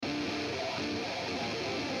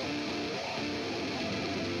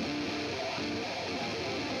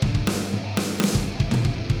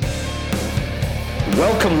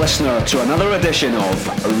welcome listener to another edition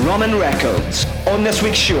of Rum & Records. On this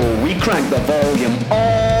week's show, we crank the volume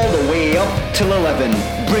all the way up till 11,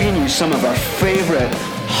 bringing you some of our favourite,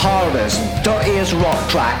 hardest, dirtiest rock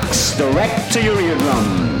tracks direct to your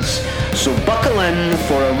eardrums. So buckle in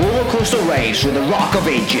for a rollercoaster ride through the rock of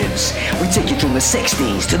ages. We take you from the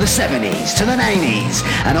 60s to the 70s to the 90s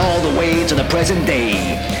and all the way to the present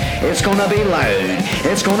day. It's gonna be loud,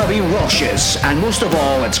 it's gonna be raucous, and most of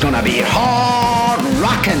all, it's gonna be hard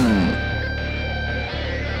rockin'.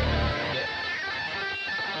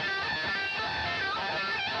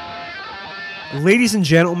 Ladies and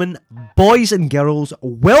gentlemen, boys and girls,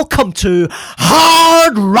 welcome to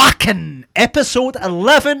Hard Rockin', episode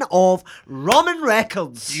 11 of Rum &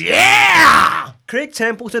 Records. Yeah! Craig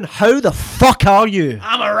Templeton, how the fuck are you?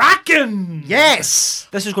 I'm a rockin'! Yes!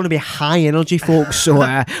 This is going to be high energy, folks, so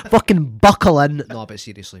fucking buckle in. No, but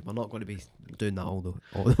seriously, we're not going to be doing that all the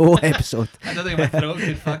whole episode. I don't think my throat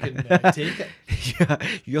could fucking take it. Yeah,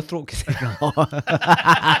 your throat could take a lot.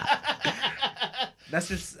 This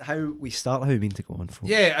is how we start, how we mean to go on, folks.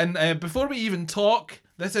 Yeah, and before we even talk,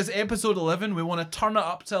 this is episode 11. We want to turn it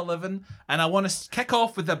up to 11, and I want to kick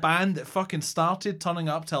off with the band that fucking started turning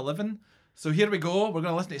it up to 11. So here we go. We're going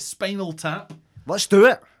to listen to Spinal Tap. Let's do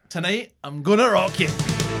it. Tonight, I'm gonna rock you.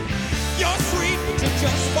 You're sweet to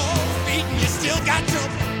just 4 feet, and you still got your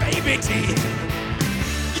baby teeth.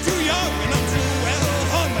 You're too young and I'm too well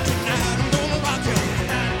hung, but tonight I'm gonna rock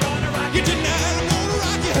you. You tonight I'm gonna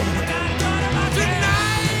rock you.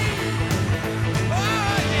 Tonight,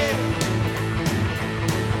 oh yeah.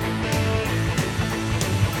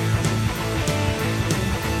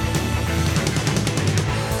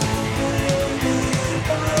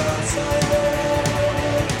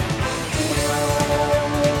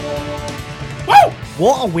 Woo!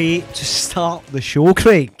 What a way to start the show,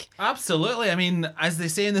 Craig. Absolutely. I mean, as they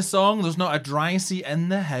say in the song, there's not a dry seat in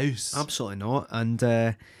the house. Absolutely not. And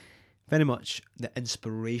very much the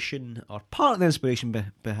inspiration, or part of the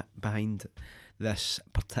inspiration behind this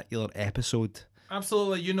particular episode.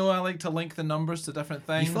 Absolutely. You know I like to link the numbers to different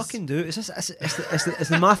things. You fucking do. It's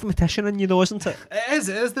the mathematician in you, though, isn't it? It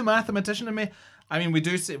is the mathematician in me. I mean, we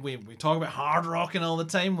do say we talk about hard rocking all the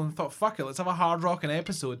time. And we thought, fuck it, let's have a hard rocking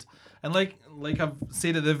episode. And like I've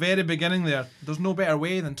said at the very beginning there, there's no better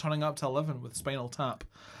way than turning up to 11 with Spinal Tap.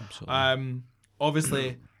 Absolutely.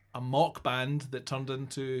 Obviously, a mock band that turned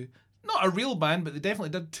into not a real band, but they definitely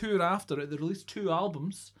did tour after it. They released 2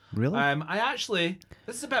 albums. Really?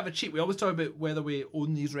 This is a bit of a cheat. We always talk about whether we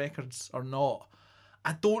own these records or not.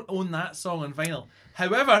 I don't own that song on vinyl.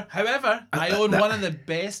 However, I own one of the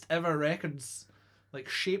best ever records, like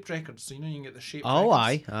shaped records. So you know you can get the shaped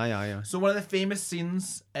records. Aye. So one of the famous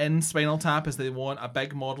scenes in Spinal Tap is they want a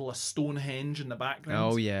big model of Stonehenge in the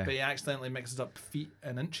background. Oh, yeah. But he accidentally mixes up feet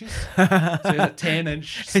and inches. So he has a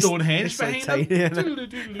 10-inch Stonehenge it's like behind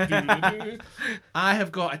tiny, him. I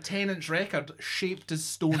have got a 10-inch record shaped as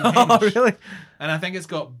Stonehenge. Oh, really? And I think it's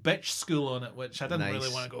got Bitch School on it, which I didn't Nice.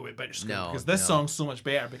 really want to go with Bitch School. No, because this no. song's so much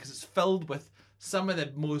better because it's filled with some of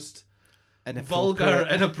the most vulgar,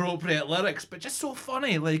 Inappropriate. inappropriate lyrics, but just so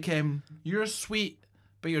funny. Like, you're sweet,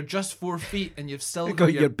 but you're just 4 feet and you've still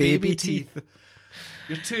got your baby teeth.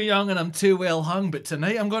 You're too young and I'm too well hung, but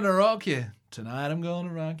tonight I'm going to rock you. Tonight I'm going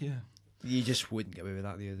to rock you. You just wouldn't get away with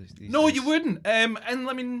that these No, days. you wouldn't. And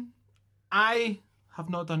I mean, I have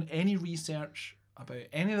not done any research about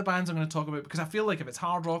any of the bands I'm going to talk about because I feel like if it's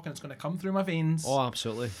hard rock and it's going to come through my veins. Oh,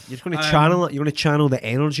 absolutely. You're going to channel it. You're going to channel the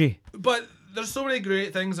energy. But there's so many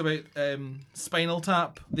great things about Spinal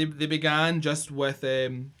Tap. They began just with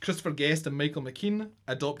Christopher Guest and Michael McKean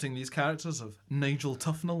adopting these characters of Nigel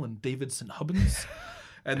Tufnell and David St. Hubbins,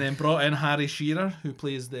 and then brought in Harry Shearer, who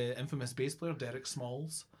plays the infamous bass player Derek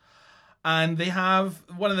Smalls. And they have,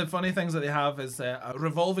 one of the funny things that they have is a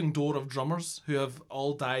revolving door of drummers who have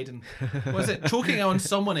all died in, what is it, choking on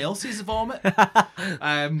someone else's vomit?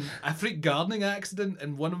 A freak gardening accident,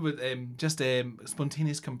 and one with just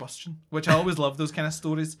spontaneous combustion, which I always love those kind of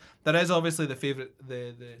stories. There is obviously the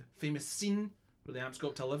famous scene where the amps go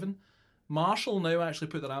up to 11. Marshall now actually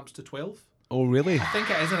put their amps to 12. Oh, really? I think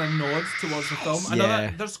it is in a nod towards the film. I know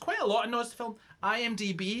that there's quite a lot of nods to film.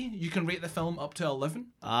 IMDb, you can rate the film up to 11.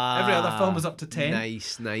 Every other film is up to 10.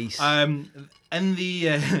 Nice. In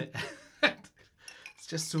the it's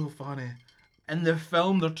just so funny. In the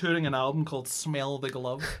film, they're touring an album called Smell the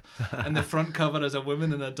Glove, and the front cover is a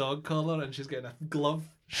woman in a dog collar, and she's getting a glove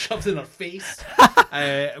shoved in her face,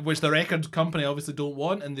 which the record company obviously don't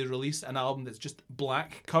want, and they release an album that's just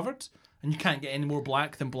black covered, and you can't get any more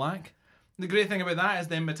black than black. The great thing about that is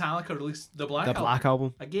then Metallica released the Black Album. Black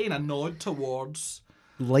Album. Again, a nod towards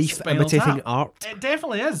Life Spinal imitating Tap. art. It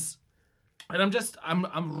definitely is. And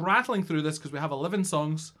I'm rattling through this because we have 11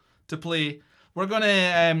 songs to play. We're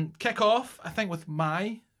gonna kick off, I think, with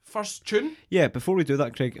my first tune. Yeah, before we do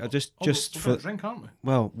that, Craig, I just We're for gonna drink, aren't we?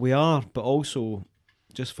 well, we are, but also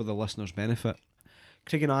just for the listeners' benefit,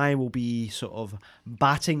 Craig and I will be sort of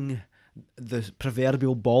batting the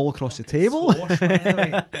proverbial ball across the table. Squash,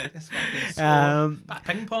 anyway. This fucking squash.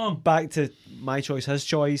 Ping pong. Back to my choice, his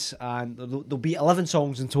choice, and there'll be 11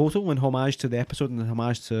 songs in total in homage to the episode and in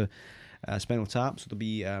homage to Spinal Tap. So there'll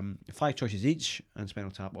be 5 choices each, and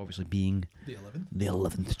Spinal Tap obviously being The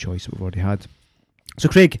 11th choice that we've already had. So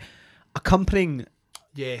Craig, accompanying,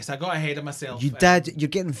 Yes, I got ahead of myself. you did. You're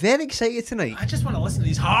getting very excited tonight. I just want to listen to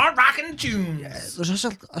these hard rocking tunes. There's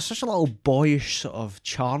such a little boyish sort of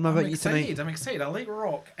charm about you tonight. I'm excited. I like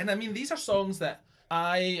rock, and I mean these are songs that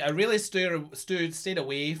I really stayed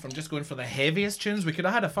away from just going for the heaviest tunes. We could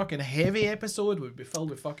have had a fucking heavy episode. We'd be filled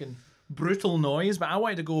with fucking brutal noise, but I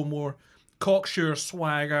wanted to go more cocksure,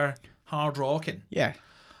 swagger, hard rocking. Yeah.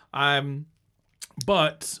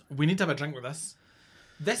 But we need to have a drink with this.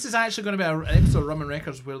 This is actually going to be an episode of Rum and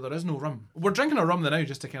Records where there is no rum. We're drinking a rum now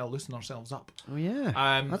just to kind of loosen ourselves up. Oh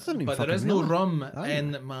yeah. But there is no rum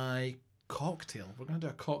in my cocktail. We're going to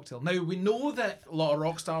do a cocktail. Now, we know that a lot of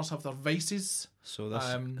rock stars have their vices. So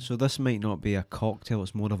this might not be a cocktail.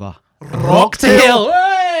 It's more of a Rocktail!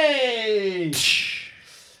 Hey!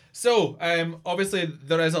 So, obviously,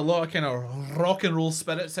 there is a lot of kind of rock and roll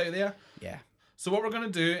spirits out there. Yeah. So what we're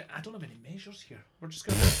going to do, I don't have any measures here. We're just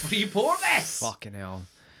going to free pour this. Fucking hell.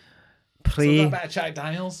 So Pray a bit of Jack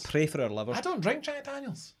Daniels. for our livers. I don't drink Jack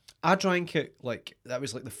Daniels. I drank it like that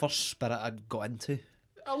was like the first spirit I'd got into.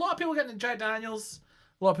 A lot of people get into Jack Daniels.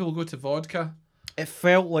 A lot of people go to vodka. It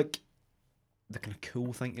felt like the kind of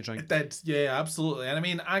cool thing to drink. It did, yeah, absolutely. And I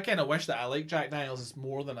mean, I kind of wish that I like Jack Daniels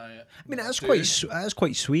more than I. I mean, do. that's quite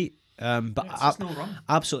sweet. But It's just no rum.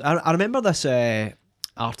 absolutely, I remember this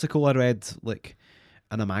article I read like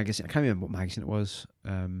in a magazine. I can't remember what magazine it was.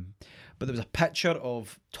 But there was a picture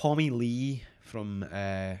of Tommy Lee from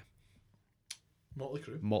Motley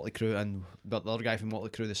Crue. And the other guy from Motley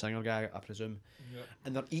Crue, the singer guy, I presume. Yep.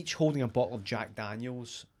 And they're each holding a bottle of Jack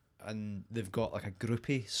Daniels, and they've got like a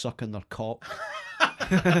groupie sucking their cock.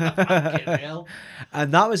 Fucking hell.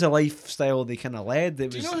 And that was a lifestyle they kind of led. Do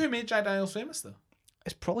you know who made Jack Daniels famous though?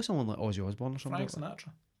 It's probably someone like Ozzy Osbourne or something. Frank Sinatra.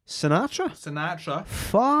 Sinatra? Sinatra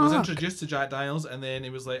Fuck. was introduced to Jack Daniels, and then he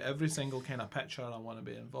was like, every single kind of picture, I want to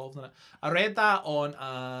be involved in it. I read that on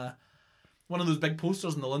one of those big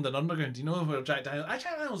posters in the London Underground. Do you know where Jack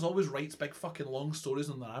Daniels always writes big fucking long stories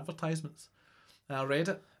on their advertisements? And I read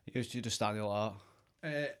it. You just stand there like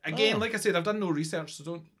that. Again, like I said, I've done no research, so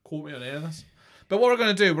don't quote me on any of this. But what we're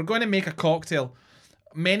going to do, we're going to make a cocktail.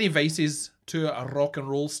 Many vices to a rock and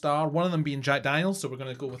roll star. One of them being Jack Daniels, so we're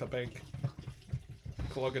going to go with a big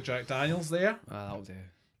glug of Jack Daniels there. That'll do.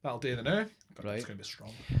 That'll do the now. Right. It's going to be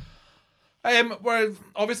strong. Where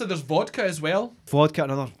obviously there's vodka as well. Vodka,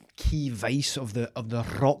 another key vice of the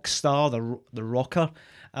rock star, the rocker.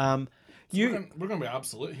 We're going to be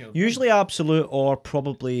absolute here. Usually Absolute or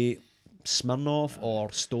probably Smirnoff or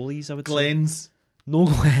Stolies, I would say. Glens. No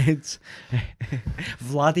Glens.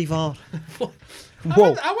 Vladivar.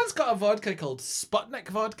 Whoa. I once got a vodka called Sputnik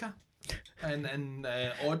vodka. And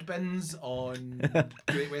Odd Bins on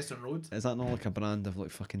Great Western Road. Is that not like a brand of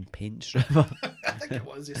like fucking paint strip? I think it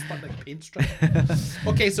was. It's Sputnik paint strip.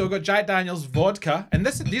 Okay, so we've got Jack Daniels vodka, and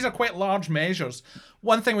these are quite large measures.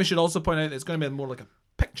 One thing we should also point out is it's going to be more like a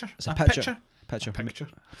picture. It's a picture. Picture.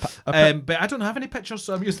 But I don't have any pictures,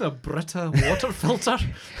 so I'm using a Brita water filter. Do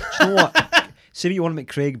you know what? Say what you want to make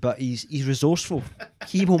Craig, but he's resourceful.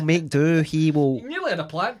 He will make do. He will. You nearly had a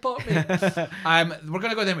plant pot, mate. We're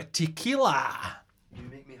going to go down with tequila. You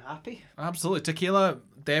make me happy. Absolutely. Tequila,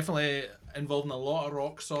 definitely involved in a lot of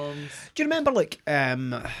rock songs. Do you remember like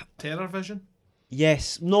Terror Vision?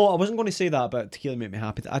 Yes. No, I wasn't going to say that, but Tequila made me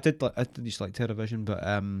happy. I did used to like Terror Vision, but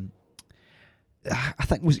I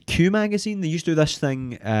think was it Q Magazine? They used to do this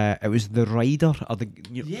thing. It was the Rider or the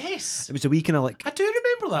Yes. It was a wee kind of like. I do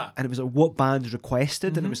remember that. And it was like what bands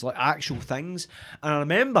requested, and it was like actual things. And I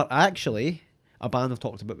remember actually a band I've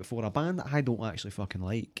talked about before, a band that I don't actually fucking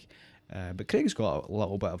like, but Craig's got a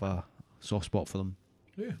little bit of a soft spot for them.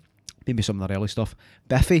 Yeah. Maybe some of their early stuff.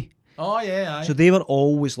 Biffy. Oh yeah. Aye. So they were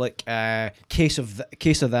always like case of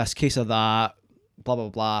this, case of that, blah blah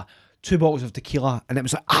blah. 2 bottles of tequila, and it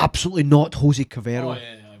was like absolutely not Jose Cavero. Oh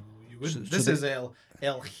yeah. You wouldn't. This is El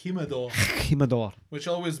Jimador. Jimador. Which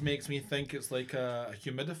always makes me think it's like a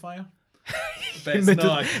humidifier. But it's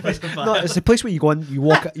Humidor. not. No, it's the place where you go in, you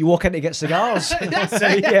walk in to get cigars. That's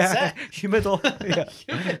it, that's Humidor. Yeah.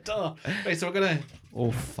 Humidor. Right, so we're gonna.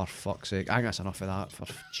 Oh, for fuck's sake! I think that's enough of that. For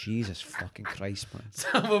Jesus fucking Christ, man.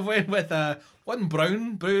 So we went with 1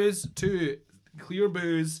 brown booze, 2 clear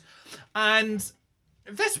booze, and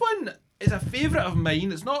this one is a favourite of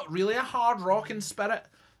mine. It's not really a hard rocking spirit.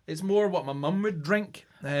 It's more what my mum would drink.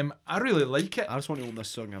 I really like it. I just want to own this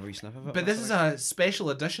song and have a wee sniff of it. But this is a special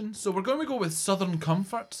edition, so we're going to go with Southern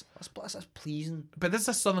Comfort. that's pleasing. But this is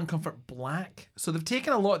a Southern Comfort Black. So they've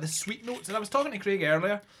taken a lot of the sweet notes. And I was talking to Craig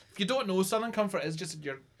earlier. If you don't know, Southern Comfort is just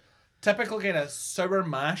your typical kind of sour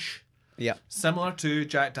mash, Yeah. similar to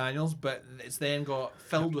Jack Daniels, but it's then got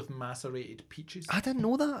filled with macerated peaches. I didn't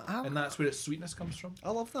know that. And that's where its sweetness comes from.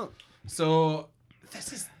 I love that. So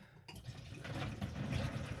this is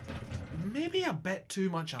maybe a bit too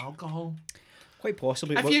much alcohol. Quite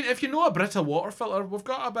possibly. If you know a Brita water filter, we've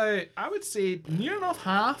got about, I would say, near enough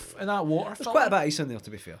half in that water There's filter. quite a bit of ice in there, to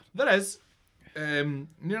be fair. There is.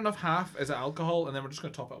 Near enough half is alcohol, and then we're just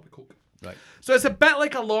going to top it up with Coke. Right. So it's a bit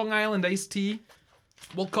like a Long Island iced tea.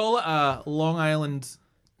 We'll call it a Long Island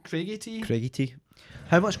Craigie tea. Craigie tea.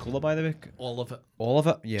 How much cola, by the way? All of it. All of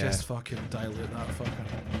it? Yeah. Just fucking dilute that fucker.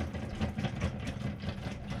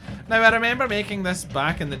 Now, I remember making this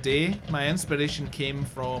back in the day. My inspiration came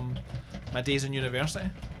from my days in university,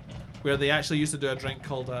 where they actually used to do a drink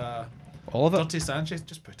called all of it? Dirty Sanchez.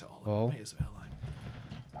 Just put it all Oh. in. Might as well.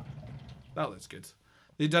 That looks good.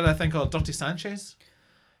 They did a thing called Dirty Sanchez.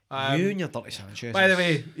 you and your Dirty Sanchez. By the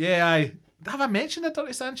way, yeah, have I mentioned the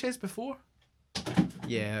Dirty Sanchez before?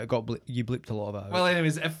 Yeah, you bleeped a lot of it out. Well,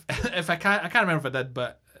 anyways, if I can't remember if I did,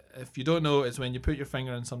 but if you don't know, it's when you put your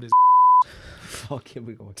finger in somebody's fuck, here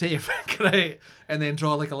we go. take your finger out and then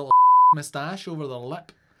draw like a little moustache over their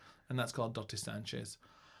lip, and that's called Dirty Sanchez.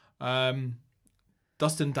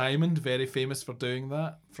 Dustin Diamond, very famous for doing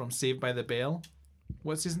that, from Saved by the Bell.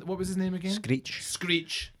 What was his name again?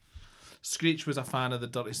 Screech. Screech was a fan of the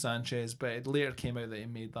Dirty Sanchez, but it later came out that he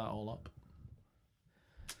made that all up.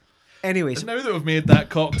 Anyways, Now that we've made that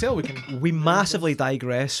cocktail, we can. we massively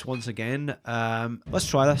digress once again. Let's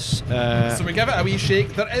try this. So we give it a wee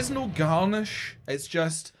shake. There is no garnish. It's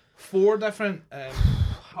just 4 different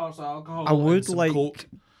parts of alcohol. I and would some like Coke.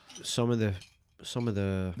 some of the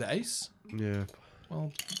The ice. yeah.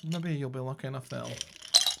 Well, maybe you'll be lucky enough that'll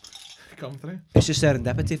come through. It's just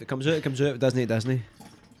serendipity. If it comes out, it comes out. If it doesn't, it doesn't.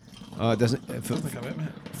 It doesn't. If Doesn't it, come out, mate.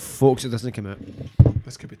 folks, it doesn't come out.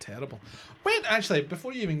 This could be terrible. When actually,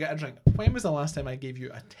 before you even get a drink, when was the last time I gave you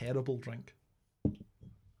a terrible drink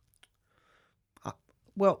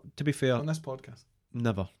Well, to be fair, on this podcast?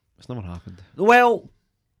 never. It's never happened. Well,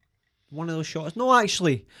 one of those shots. No,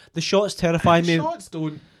 actually, the shots terrify me. Shots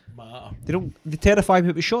don't matter. They don't. They terrify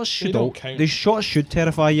me, but shots should. don't count. The shots should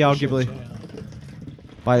terrify you, arguably.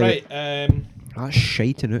 By the way, Right. that's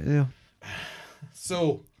shiting out there.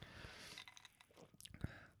 So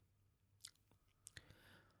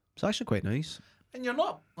It's actually quite nice. and you're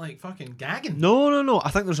not like fucking gagging. No.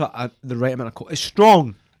 I think there's the right amount of cola. It's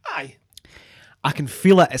strong. Aye. I can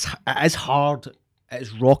feel it. It is hard.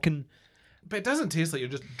 It's rocking. But it doesn't taste like you're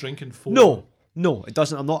just drinking 4. No, it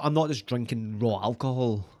doesn't. I'm not just drinking raw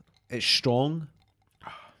alcohol. It's strong.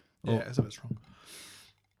 Yeah, it's a bit strong.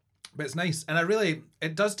 But it's nice. And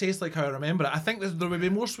it does taste like how I remember it. I think there would be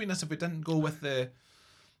more sweetness if we didn't go with the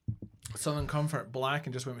Southern Comfort Black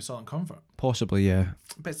and just went with Southern Comfort. Possibly, yeah.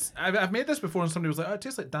 But I've made this before and somebody was like, oh, it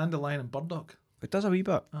tastes like dandelion and burdock. It does a wee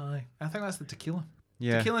bit. Aye. I think that's the tequila.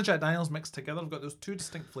 Yeah. Tequila and Jack Daniels mixed together. We've got those 2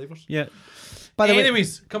 distinct flavours. Yeah. By the way,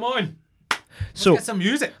 Anyways, come on. so Get some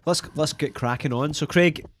music. let's get cracking on. So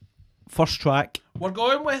Craig, first track. We're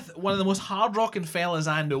going with one of the most hard rocking fellas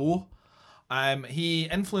I know. He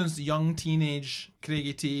influenced young teenage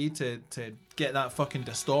Craigie T to get that fucking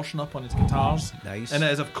distortion up on his guitars. Nice. And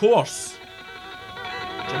it is, of course,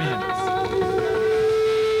 Jimi Hendrix.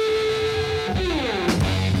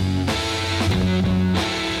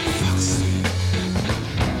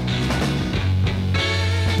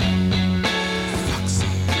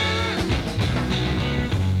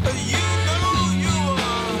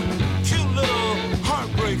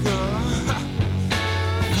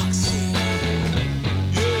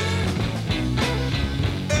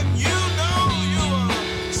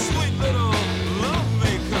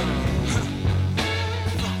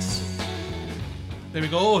 There we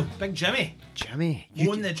go. Big Jimmy. Jimmy.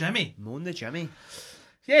 Moan the Jimmy. Moan the Jimmy.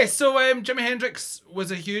 Yeah, so Jimi Hendrix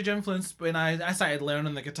was a huge influence when I started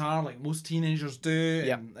learning the guitar, like most teenagers do.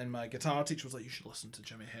 Yep. And my guitar teacher was like, "You should listen to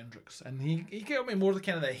Jimi Hendrix," and he got me more the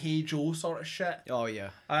kind of the Hey Joe sort of shit. Oh yeah.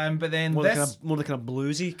 But then More this, the kind of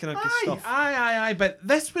bluesy kind of good stuff. aye. But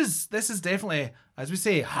this is definitely, as we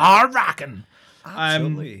say, hard rocking.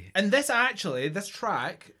 Absolutely. And this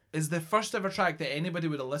track is the first ever track that anybody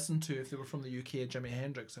would have listened to if they were from the UK. Jimi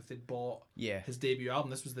Hendrix, if they'd bought his debut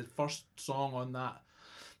album, this was the first song on that.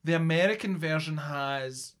 The American version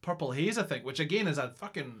has Purple Haze, I think, which again is a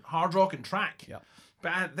fucking hard rocking track. Yeah.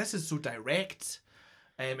 But this is so direct.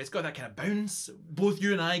 It's got that kind of bounce. Both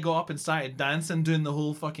you and I got up and started dancing, doing the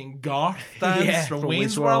whole fucking Garth dance from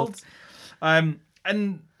Wayne's World. And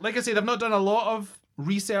like I said, I've not done a lot of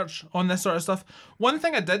research on this sort of stuff. One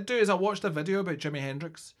thing I did do is I watched a video about Jimi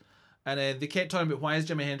Hendrix, and they kept talking about why is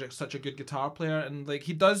Jimi Hendrix such a good guitar player, and like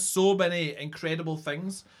he does so many incredible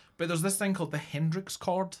things. But there's this thing called the Hendrix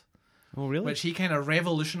chord. Oh really? Which he kind of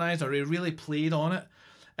revolutionized, or he really played on it.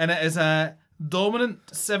 And it is a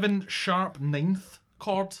dominant 7 sharp 9th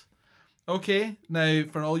chord. Okay, now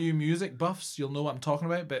for all you music buffs, you'll know what I'm talking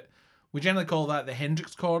about, but we generally call that the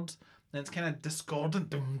Hendrix chord. And it's kind of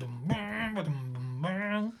discordant.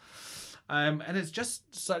 And it's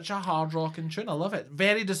just such a hard rocking tune. I love it.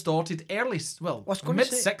 Very distorted,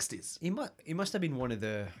 mid-60s. He must have been one of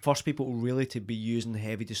the first people really to be using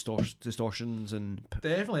heavy distortions and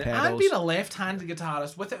Definitely. pedals. And being a left-handed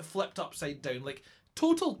guitarist with it flipped upside down, like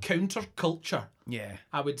total counterculture, Yeah.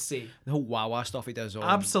 I would say. The whole wah-wah stuff he does on.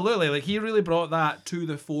 Absolutely. Like he really brought that to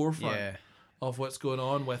the forefront Yeah. of what's going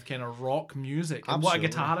on with kind of rock music and what a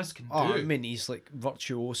guitarist can do. I mean, he's like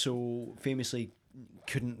virtuoso, famously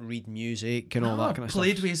couldn't read music and all that kind of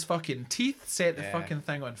Played stuff. with his fucking teeth, set the fucking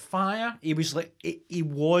thing on fire. He was like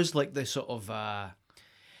the sort of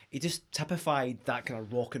he just typified that kind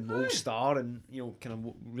of rock and roll star, and kind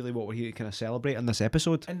of really what we're here to kind of celebrate in this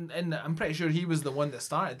episode. And I'm pretty sure he was the one that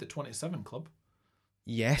started the 27 Club. I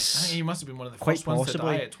Yes, think he must have been one of the Quite first ones to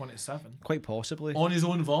possibly. die at 27. quite possibly. On his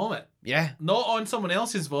own vomit. Yeah, Not on someone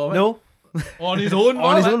else's vomit. no, On his own vomit.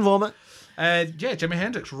 on his own vomit. Jimi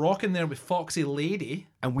Hendrix rocking there with Foxy Lady.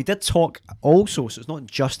 And we did talk also, so it's not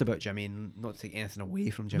just about Jimmy, and not to take anything away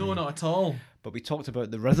from Jimmy. No, not at all. But we talked about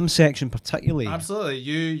the rhythm section particularly. Absolutely.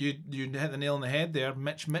 You hit the nail on the head there.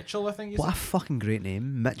 Mitch Mitchell, I think you What said. a fucking great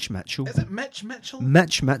name, Mitch Mitchell. Is it Mitch Mitchell?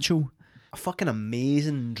 Mitch Mitchell, a fucking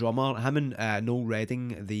amazing drummer. Him and Noel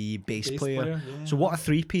Redding, the bass player. yeah. So what a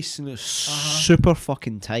 3-piece, and it's super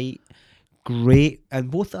fucking tight, great,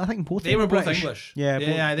 and I think both They were both British. English.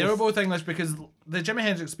 Yeah, they were both English because the Jimi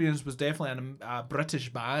Hendrix experience was definitely a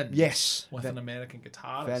British band. Yes, With an American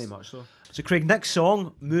guitarist. very much so. So Craig, next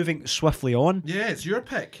song, moving swiftly on. Yeah, it's your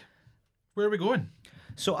pick. Where are we going?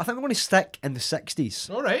 So I think we're going to stick in the 60s.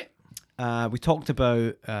 All right. We talked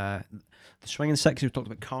about the swinging 60s. We talked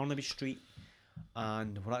about Carnaby Street,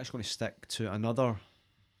 and we're actually going to stick to another,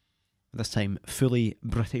 this time little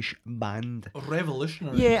British band.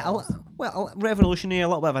 Revolutionary. Yeah, revolutionary, a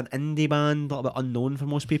little bit of an indie band, a little bit unknown for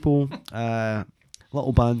most people. A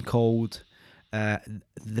little band called The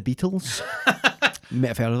Beatles. You might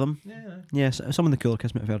have heard of them. Yeah. Yes, some of the cooler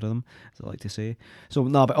kids might have heard of them, as I like to say. So,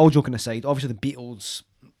 no, but all joking aside, obviously the Beatles,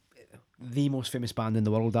 the most famous band in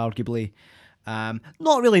the world, arguably. Not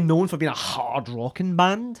really known for being a hard rocking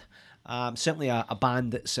band. Certainly a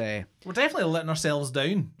band that's... We're definitely letting ourselves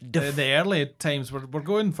down. The early times, we're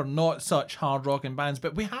going for not such hard rocking bands,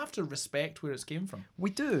 but we have to respect where it's came from.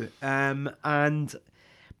 We do.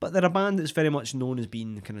 But they're a band that's very much known as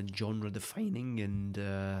being kind of genre defining and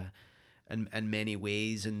in many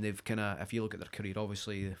ways, and they've kind of, if you look at their career,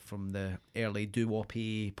 obviously from the early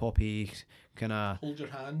doo-woppy, poppy kind of, Hold your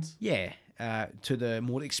hands. to the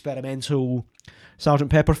more experimental Sgt.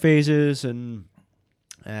 Pepper phases and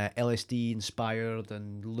LSD inspired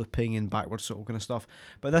and looping and backwards sort of kind of stuff.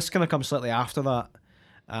 But this kind of comes slightly after that,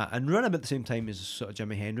 and around about the same time as sort of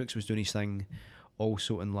Jimi Hendrix was doing his thing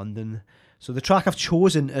also in London. So the track I've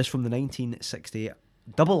chosen is from the 1960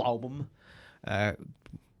 double album,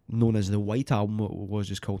 known as the White Album, what was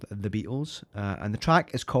just called The Beatles, and the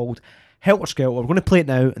track is called Helter Skelter. We're going to play it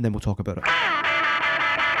now and then we'll talk about it. When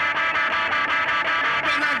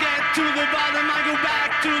I get to the bottom, I go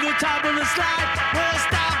back to the top of the slide. Where I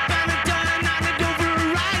stop and I turn and I go for a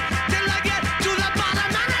ride. Till I get to the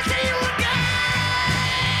bottom and I see you again.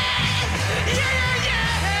 Yeah.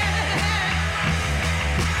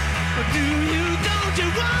 But don't you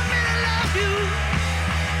want me to love you?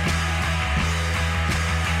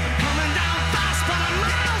 I'm coming down fast, but I'm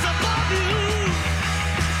miles above you.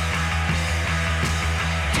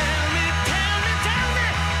 Tell me,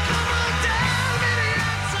 come on, tell me the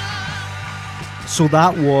answer. So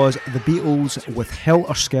that was the Beatles with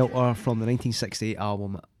Helter Skelter from the 1968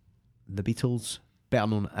 album The Beatles, better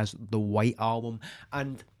known as the White Album.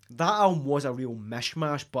 And that album was a real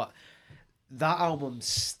mishmash, but that album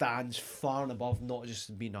stands far and above not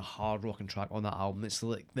just being a hard rocking track on that album. It's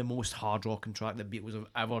like the most hard rocking track the Beatles have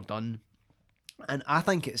ever done. And I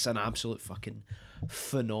think it's an absolute fucking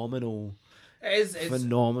phenomenal It's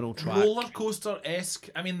phenomenal track. roller coaster esque.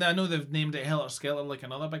 I mean, I know they've named it Helter Skelter like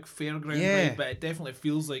another big fairground ride, but it definitely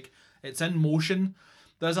feels like it's in motion.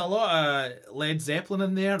 There's a lot of Led Zeppelin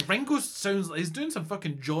in there. Ringo sounds like he's doing some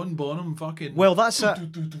fucking John Bonham fucking. Well, that's it.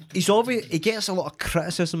 He's obvious. He gets a lot of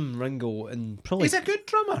criticism, Ringo, and probably. He's a good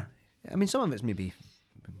drummer. I mean, some of it's maybe,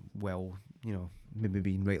 well, you know, maybe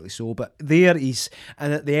being rightly so, but there he's,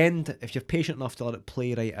 and at the end, if you're patient enough to let it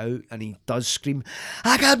play right out, and he does scream,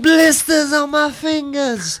 "I got blisters on my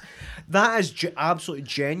fingers," that is absolutely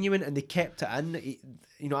genuine, and they kept it in.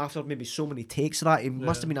 You know, after maybe so many takes of that, he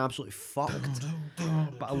must have been absolutely fucked.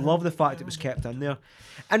 But I love the fact it was kept in there.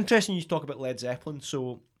 Interesting you talk about Led Zeppelin.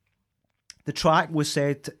 So the track was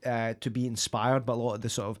said to be inspired by a lot of the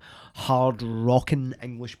sort of hard rocking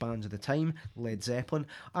English bands of the time, Led Zeppelin,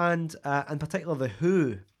 and in particular The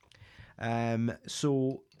Who.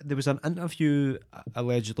 So there was an interview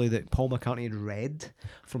allegedly that Paul McCartney had read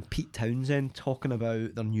from Pete Townsend talking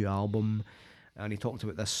about their new album, and he talked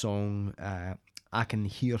about this song, I Can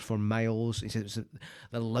Hear for Miles. He said it's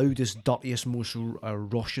the loudest, dirtiest, most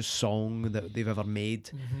raucous song that they've ever made.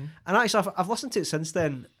 Mm-hmm. And actually, I've listened to it since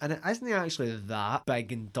then, and it isn't actually that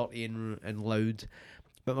big and dirty and loud.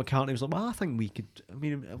 But McCartney was like, well, I think we could, I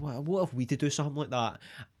mean, what if we did do something like that?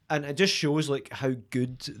 And it just shows like how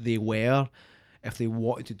good they were. If they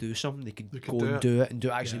wanted to do something, they could go and do it and do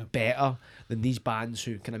it actually better than these bands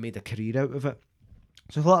who kind of made a career out of it.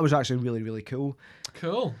 So I thought that was actually really, really cool.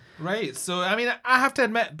 Cool. Right. So, I mean, I have to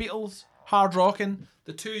admit, Beatles, hard rocking,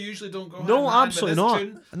 the two usually don't go hand in No, hand, absolutely but this not.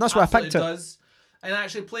 tune And that's why I picked it. does. And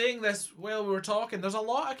actually playing this while we were talking, there's a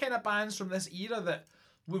lot of kind of bands from this era that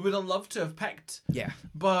we would have loved to have picked. Yeah.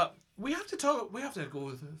 But we have to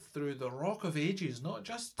go through the Rock of Ages, not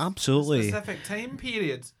just Absolutely. specific time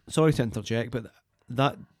periods. Sorry to interject, but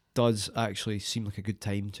that does actually seem like a good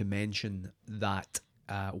time to mention that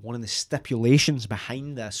one of the stipulations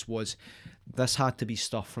behind this was this had to be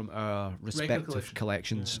stuff from our respective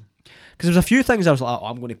collections. Because there was a few things I was like, oh,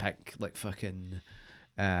 I'm going to pick like fucking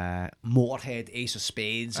Motorhead, Ace of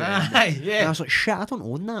Spades. And I was like, shit, I don't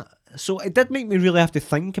own that. So it did make me really have to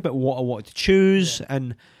think about what I wanted to choose,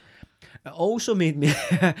 and it also made me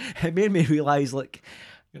realise like,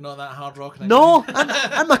 you're not that hard rocking. No,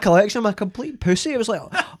 in my collection, I'm a complete pussy. It was like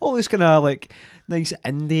all this kind of like nice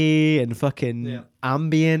indie and fucking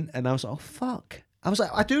ambient, and I was like, oh fuck. I was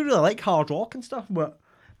like, I do really like hard rock and stuff, but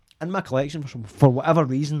in my collection, for whatever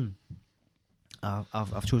reason,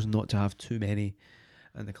 I've chosen not to have too many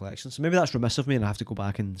in the collection. So maybe that's remiss of me, and I have to go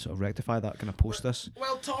back and sort of rectify that. Can I post this?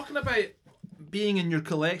 Well, talking about being in your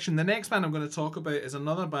collection, the next band I'm going to talk about is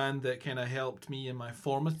another band that kind of helped me in my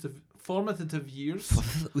formative years.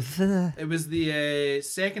 It was the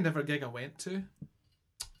second ever gig I went to,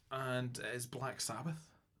 and it's Black Sabbath.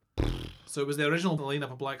 So it was the original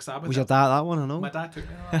lineup of Black Sabbath. Was your dad that one? I know. My dad took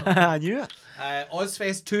me on that one. I knew it.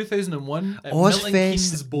 Ozfest 2001 at Milton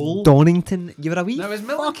Keynes Ozfest, Bowl. Donington. You were a wee No, it was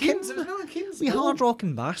Milton fucking Keynes. It was Milton Keynes wee Bowl. hard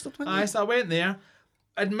rocking bastard. Wasn't you? So I went there.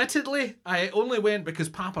 Admittedly, I only went because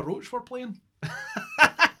Papa Roach were playing.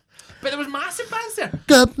 But there was massive bands there.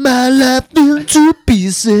 Cut my life into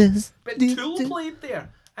pieces. But Tool played there.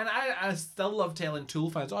 And I still love telling Tool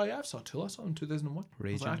fans, oh yeah, I saw Tool. I saw them in 2001.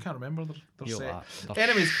 I was like, I can't remember their set.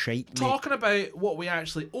 Anyways, shite, talking about what we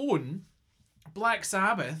actually own, Black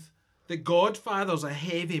Sabbath, the godfathers of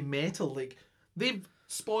heavy metal, like, they've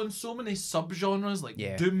spawned so many subgenres, like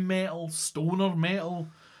doom metal, stoner metal,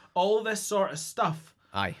 all this sort of stuff.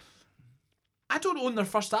 Aye. I don't own their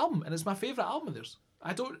first album, and it's my favourite album of theirs.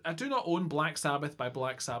 I do not own Black Sabbath by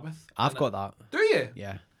Black Sabbath. I've got that. Do you?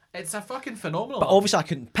 Yeah. It's a fucking phenomenal But album. obviously I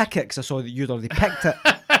couldn't pick it because I saw that you'd already picked it.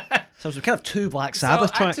 So it was kind of two Black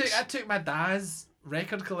Sabbath tracks. I took my dad's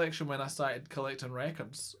record collection when I started collecting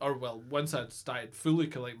records. Or, well, once I started fully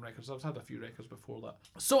collecting records. I've had a few records before that.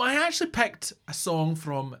 So I actually picked a song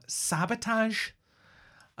from Sabotage,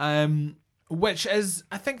 which is,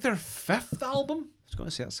 I think, their fifth album. I was going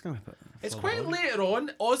to say, it's kind of... It's quite later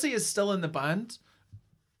on. Ozzy is still in the band.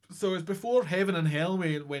 So it's before Heaven and Hell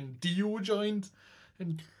when Dio joined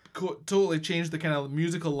and totally changed the kind of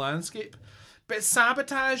musical landscape. But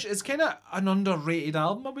Sabotage is kind of an underrated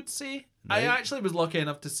album, I would say. Right. I actually was lucky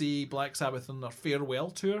enough to see Black Sabbath on their farewell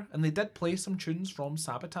tour, and they did play some tunes from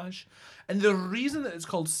Sabotage. And the reason that it's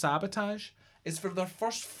called Sabotage is for their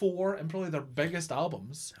first 4 and probably their biggest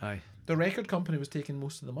albums, Aye. the record company was taking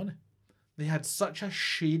most of the money. They had such a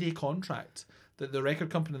shady contract that the record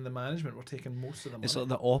company and the management were taking most of the money. It's like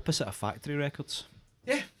the opposite of factory records.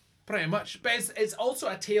 Yeah, pretty much. But it's also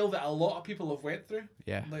a tale that a lot of people have went through.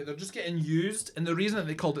 Yeah. Like, they're just getting used. And the reason that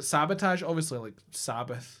they called it sabotage, obviously, like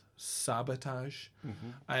Sabbath, sabotage.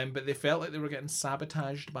 But they felt like they were getting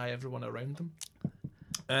sabotaged by everyone around them.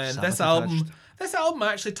 And this album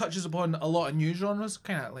actually touches upon a lot of new genres.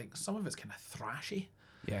 Kind of like, some of it's kind of thrashy.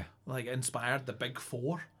 Yeah. Like, inspired the Big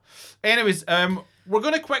Four. Anyways, we're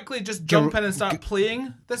going to quickly just jump in and start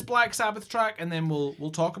playing this Black Sabbath track, and then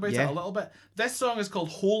we'll talk about it a little bit. This song is called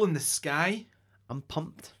Hole in the Sky. I'm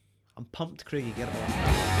pumped. I'm pumped, Craigie. Get it on.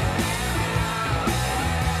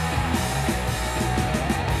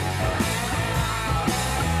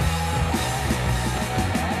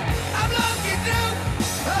 I'm looking through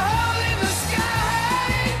a hole in the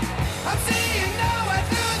sky. I'm seeing nowhere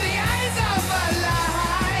through the eyes of a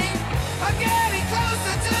lie. I'm getting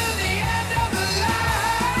closer to the end of the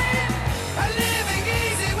line. I'm living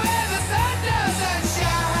easy where the sun doesn't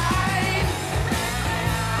shine.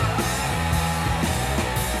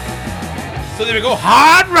 So there we go,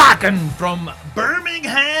 hard rockin' from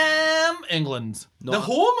Birmingham, England. The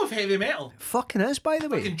home of heavy metal. Fucking is, by the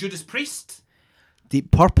way. Fucking Judas Priest,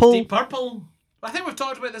 Deep Purple. Deep Purple. I think we've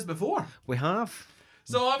talked about this before. We have.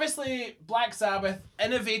 So obviously, Black Sabbath,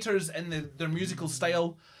 innovators in their musical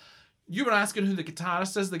style. You were asking who the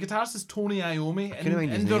guitarist is. The guitarist is Tony Iommi. can't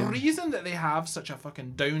find his And the name. reason that they have such a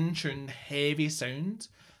fucking down-tuned, heavy sound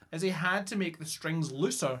is he had to make the strings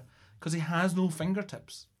looser because he has no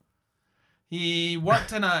fingertips. He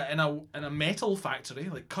worked in a metal factory,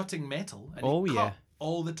 like cutting metal, and he cut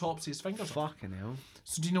all the tops of his fingers off. Fucking hell.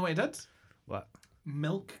 So do you know what he did? What?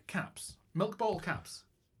 Milk bottle caps,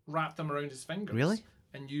 wrapped them around his fingers. Really?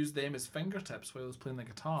 And used them as fingertips while he was playing the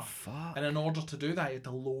guitar. Fuck. And in order to do that, he had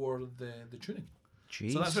to lower the tuning.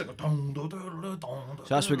 Jeez. So that's where it So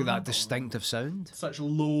that's where we get that distinctive sound. such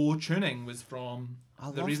low tuning was from the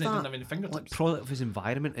love reason he that. didn't have any fingertips. Like product of his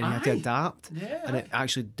environment, and he had to Aye. adapt. Yeah. And it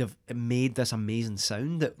actually it made this amazing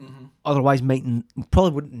sound that otherwise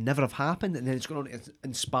probably would never have happened. And then it's going on to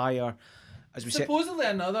inspire, as we said. Supposedly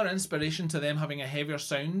another inspiration to them having a heavier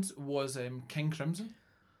sound was King Crimson.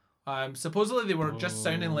 Supposedly they were just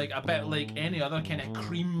sounding like a bit like any other kind of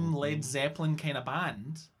Cream, Led Zeppelin kind of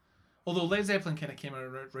band. Although Led Zeppelin kind of came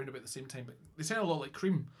around about the same time, but they sounded a lot like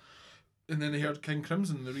Cream. And then they heard King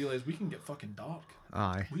Crimson and they realised we can get fucking dark.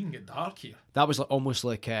 Aye. We can get dark here. That was like almost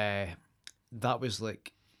like that was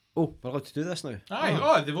like, oh, we're allowed to do this now.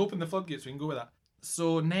 Aye, they've opened the floodgates, we can go with that.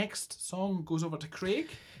 So next song goes over to Craig.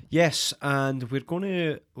 Yes, and we're going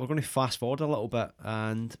to fast forward a little bit,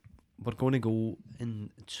 and we're going to go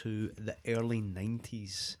into the early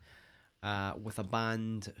 90s with a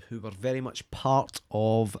band who were very much part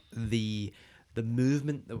of the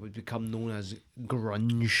movement that would become known as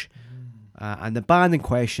grunge. And the band in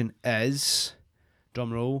question is,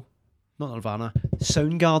 drum roll, not Nirvana,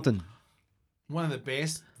 Soundgarden. One of the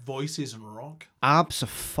best voices in rock.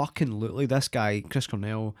 Abso-fucking-lutely. This guy, Chris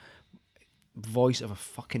Cornell, voice of a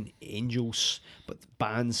fucking angel, but the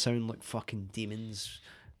bands sound like fucking demons.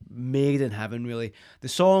 Made in heaven, really. The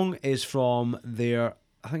song is from their,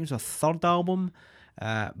 I think it was their third album,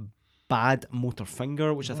 Bad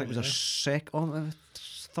Motorfinger, which I think was their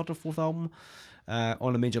third or fourth album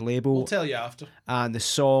on a major label. We'll tell you after. And the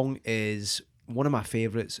song is one of my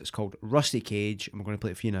favourites. It's called Rusty Cage, and we're going to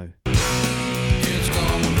play it for you now.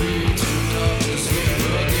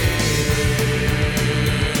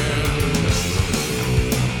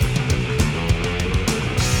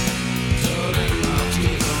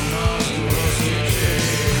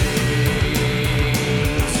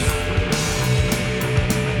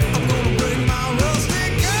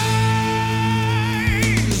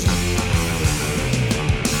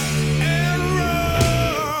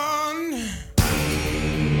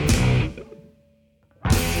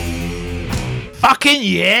 Fucking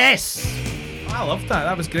yes! I loved that.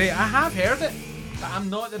 That was great. I have heard it, but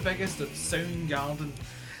I'm not the biggest of Soundgarden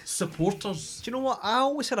supporters. Do you know what? I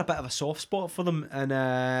always had a bit of a soft spot for them, and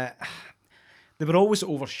they were always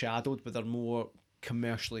overshadowed by their more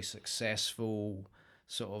commercially successful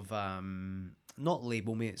sort of not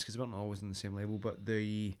label mates, because they weren't always in the same label, but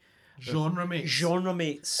the Genre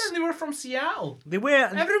mates. And they were from Seattle. They were.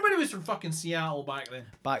 Everybody was from fucking Seattle back then.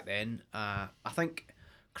 Back then, I think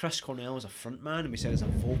Chris Cornell was a frontman, and we said as a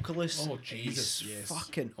vocalist. Oh, Jesus, He's yes.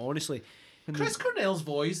 Fucking honestly. Chris Cornell's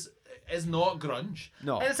voice is not grunge.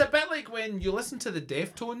 No. And it's a bit like when you listen to the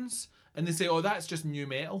Deftones and they say, "Oh, that's just new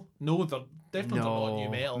metal." No, they're definitely not new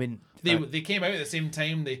metal. I mean, they came out at the same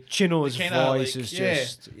time. Chino's kinda, voice like, is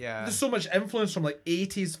just There's so much influence from like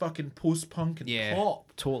 80s fucking post-punk and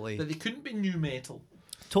pop totally. that they couldn't be new metal.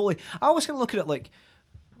 Totally. I always kind of look at it like,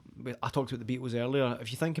 I talked about the Beatles earlier.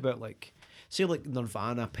 If you think about like, say like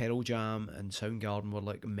Nirvana, Pearl Jam, and Soundgarden were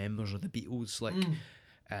like members of the Beatles. Like,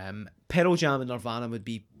 Pearl Jam and Nirvana would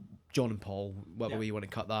be John and Paul, whatever way you want to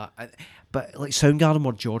cut that. But like Soundgarden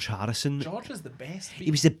were George Harrison. George is the best. He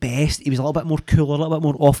was the best. He was a little bit more cooler, a little bit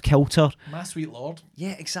more off kilter. My sweet lord.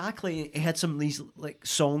 Yeah, exactly. He had some of these like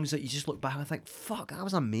songs that you just look back and think, "Fuck, that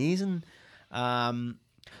was amazing."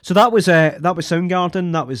 So that was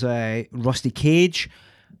Soundgarden. That was Rusty Cage.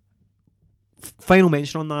 Final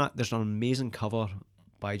mention on that. There's an amazing cover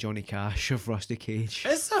by Johnny Cash of Rusty Cage.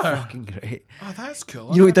 Is there? Fucking great. Oh, that's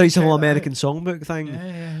cool. You know, he does the whole American Songbook thing.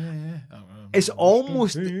 Yeah. It's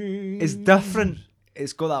almost, it's different.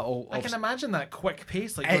 It's got that all. I can imagine that quick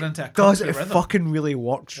pace, like going into a does. country It rhythm. fucking really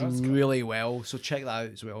works That's cool. really well. So check that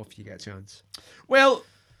out as well if you get a chance. Well,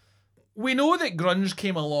 we know that grunge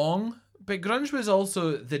came along, but grunge was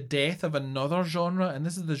also the death of another genre, and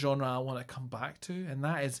this is the genre I want to come back to, and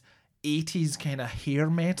that is 80s kind of hair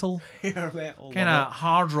metal. Hair metal. Kind of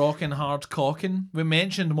hard rocking, hard cocking. We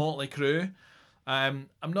mentioned Motley Crue. I'm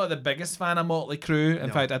not the biggest fan of Motley Crue. In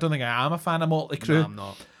fact, I don't think I am a fan of Motley Crue. No, I'm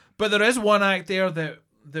not. But there is one act there that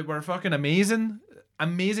were fucking amazing.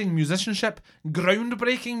 Amazing musicianship.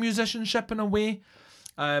 Groundbreaking musicianship in a way.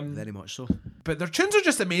 Very much so. But their tunes are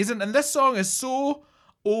just amazing. And this song is so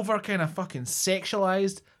over kind of fucking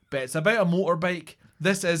sexualized. But it's about a motorbike.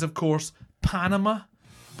 This is, of course, Panama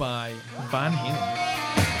by Van Halen.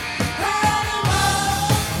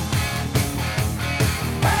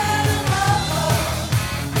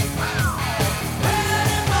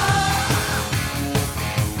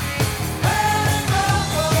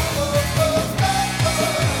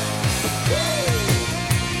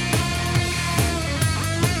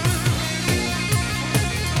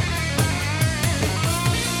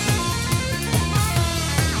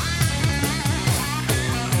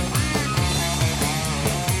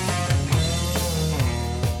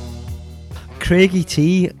 Craigie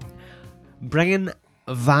T bringing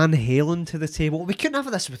Van Halen to the table. We couldn't have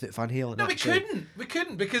this without Van Halen. No, actually. we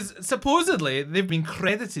couldn't, because supposedly they've been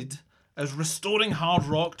credited as restoring hard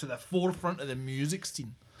rock to the forefront of the music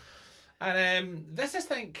scene. And this is,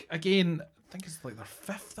 I think it's like their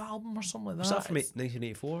 5th album or something like that. Was that from It's-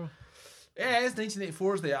 1984? Yeah, it's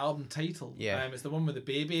 1984 is the album title. Yeah. It's the one with the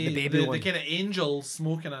baby. The baby one. The kind of angel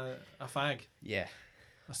smoking a fag. Yeah.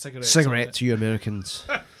 A cigarette. Cigarette to you Americans.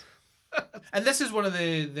 And this is one of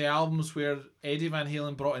the albums where Eddie Van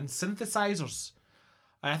Halen brought in synthesizers.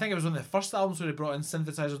 I think it was one of the first albums where he brought in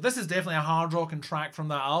synthesizers. This is definitely a hard rocking track from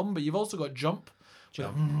that album, but you've also got Jump. Very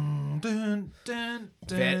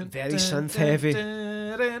synth heavy.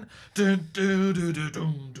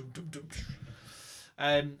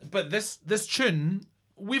 But this tune,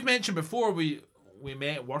 we've mentioned before, we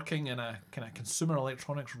met working in a kind of consumer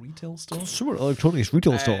electronics retail store. Consumer electronics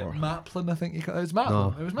retail store. Maplin, I think you call it. It was Maplin.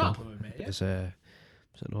 No, It was Maplin we met, yeah? Is it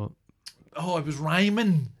not? Oh, it was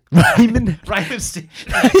Ryman. Ryman Ryman Station.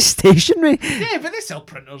 stationery. Yeah, but they sell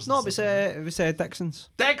printers. No, and it stuff. was Dixon's.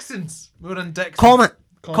 Dixon's. We were in Dixon's. Comet.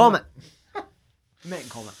 Comet. Met in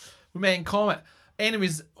Comet. We met in Comet.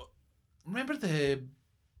 Anyways, remember the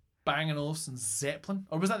Bang & Olufsen Zeppelin?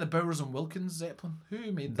 Or was that the Bowers and Wilkins Zeppelin?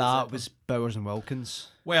 Who made the That Zeppelin? was Bowers and Wilkins.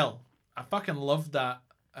 Well, I fucking loved that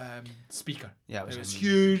speaker. Yeah, it was amazing.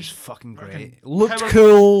 huge. It was fucking fucking great. Looked powerful,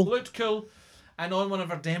 cool. Looked cool. And on one of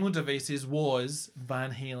our demo devices was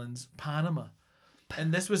Van Halen's Panama.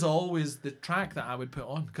 And this was always the track that I would put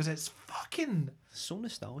on because it's fucking So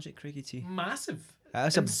nostalgic, Craigie T. massive.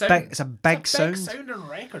 It's in a sound. big. It's a big sound. sounding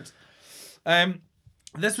record.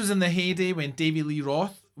 This was in the heyday when Davy Lee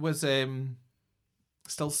Roth was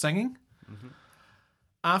still singing. Mm-hmm.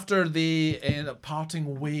 After they ended up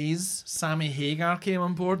parting ways, Sammy Hagar came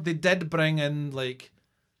on board. They did bring in like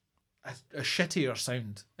a shittier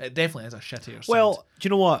sound. It definitely is a shittier sound. Well, do you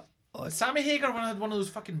know what? Sammy Hagar had one of those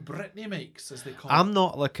fucking Britney mics, as they call I'm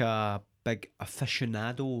not like a big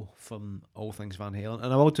aficionado from all things Van Halen,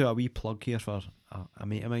 and I will do a wee plug here for a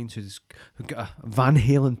mate of mine who's got a Van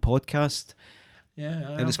Halen podcast, it.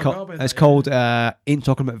 Yeah, and it's called Ain't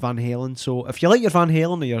Talking About Van Halen. So if you like your Van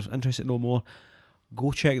Halen or you're interested to know more,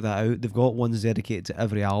 go check that out. They've got ones dedicated to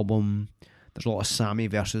every album. There's a lot of Sammy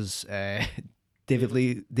versus David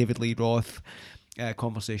Lee Roth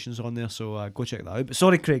conversations on there, so go check that out. But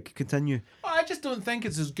sorry, Craig, continue. I just don't think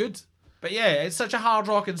it's as good. But yeah, it's such a hard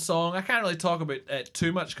rocking song. I can't really talk about it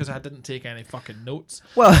too much because I didn't take any fucking notes.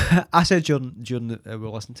 Well, I said during we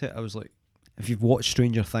listened to it, I was like, if you've watched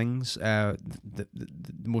Stranger Things, the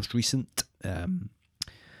most recent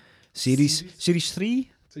series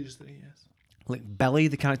 3, Series 3, yes. like Billy,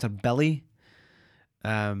 the character Billy,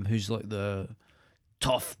 who's like the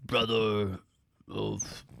tough brother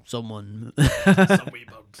of someone, Some wee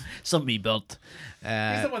bird. some wee bird.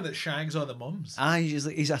 He's the one that shags all the mums. He's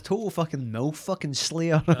a total fucking MILF fucking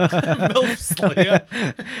slayer. MILF Slayer.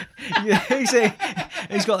 Yeah,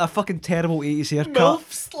 he's got that fucking terrible 80s haircut.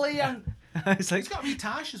 MILF Slayer. It's like, He's got a wee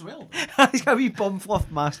tash as well. he's got a wee bum fluff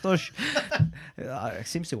moustache. It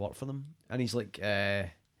seems to work for them. And he's like,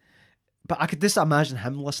 but I could just imagine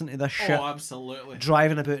him listening to this shit, Oh, absolutely.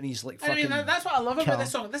 driving about, and he's like I fucking. mean, that's what I love about killer.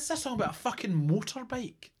 this song. This is a song about a fucking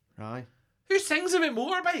motorbike. Aye. Who sings about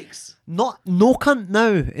motorbikes? No cunt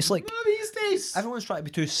now. It's like Not these days. everyone's trying to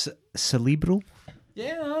be too cerebral.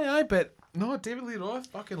 Yeah, aye, but no, David Lee Roth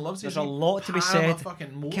fucking loves his There's a wee lot to be pan of a said.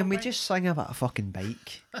 fucking Can we motorbike. just sing about a fucking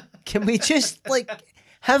bike? Can we just like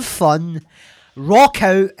have fun, rock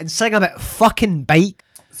out, and sing about a fucking bike?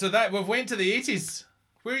 So that we've went to the 80s.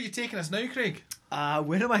 Where are you taking us now, Craig?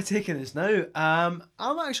 Where am I taking this now? I'm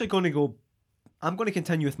actually going to go. I'm going to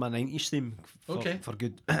continue with my 90s theme for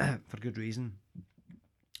good for good reason.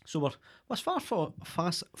 So we're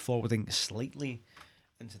fast forwarding slightly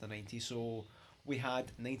into the 90s. So we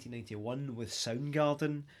had 1991 with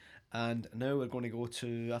Soundgarden, and now we're going to go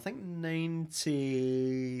to, I think,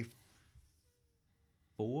 94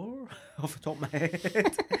 off the top of my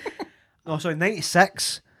head. No, sorry,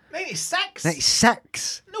 96. 96?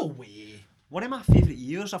 96. No way. One of my favourite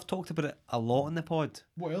years. I've talked about it a lot in the pod.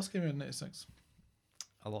 What else came out in 96?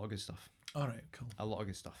 A lot of good stuff. Alright, cool. A lot of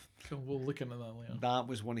good stuff. Cool, we'll look into that later. That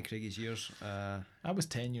was one of Craig's years. I was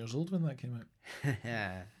 10 years old when that came out.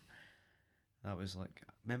 Yeah. That was like,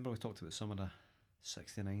 remember we talked about Summer of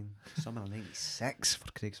 69, Summer of 96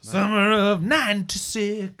 for Craig's Smith. Summer of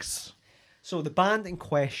 96. So the band in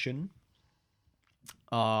question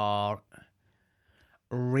are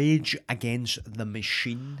Rage Against the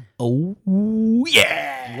Machine. Oh,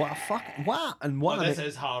 yeah. What a fuck, what? And what Oh, an this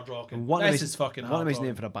is hard rocking. What This is fucking hard What am I rocking.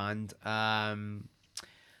 name for a band? And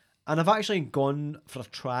I've actually gone for a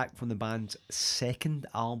track from the band's second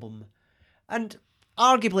album, and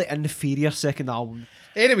arguably inferior second album.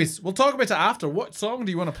 Anyways, we'll talk about it after. What song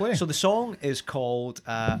do you want to play? So the song is called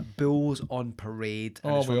 "Bulls on Parade."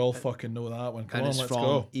 And oh, it's we from, all fucking know that one. Come and on, it's let's from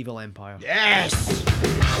go. Evil Empire. Yes!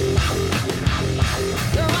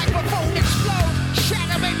 The microphone explodes,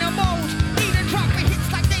 shattering the mold. Even dropping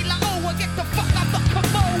hits like they like, oh, get the fuck off the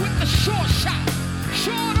commode with the short shot.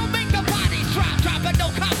 Sure to make the body drop, dropping no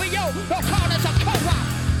cabrio, no corners of co-op.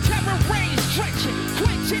 Terror rays drenching,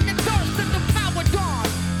 quenching the thirst of the power dawn.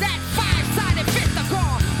 That five-sided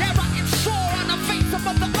pentagon, that rocket sword on the face of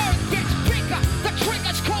the earth gets bigger. The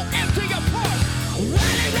triggers go empty your purse.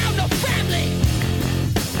 Run around the family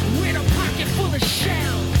with a pocket full of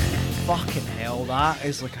shells. Fucking hell, that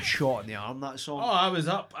is like a shot in the arm. That song. Oh, I was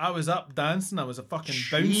up dancing. I was a fucking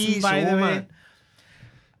Jeez, bouncing, by the oh, way. man.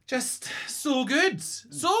 Just so good.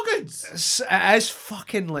 So good. It is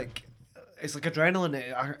fucking like, it's like adrenaline.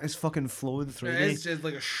 It's fucking flowing through me. It's just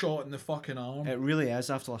like a shot in the fucking arm. It really is.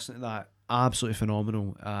 After listening to that, absolutely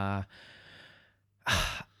phenomenal.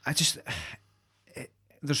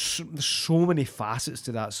 There's so many facets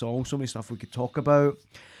to that song. So many stuff we could talk about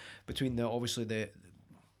between the obviously the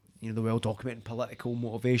well documented political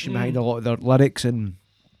motivation behind a lot of their lyrics and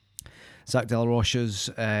Zach De La Rocha's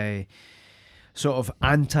sort of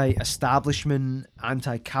anti-establishment,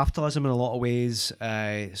 anti-capitalism in a lot of ways,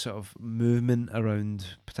 sort of movement around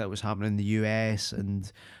particularly what's happening in the US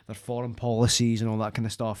and their foreign policies and all that kind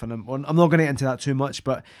of stuff. And I'm not going to get into that too much,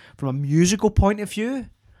 but from a musical point of view,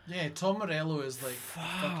 Yeah, Tom Morello is like a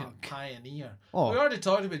fucking pioneer. Oh. We already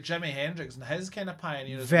talked about Jimi Hendrix and his kind of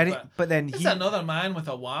pioneerism. very. But then It's he, another man with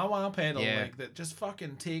a wah-wah pedal Yeah. like that just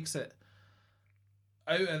fucking takes it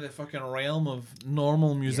out of the fucking realm of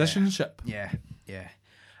normal musicianship. yeah,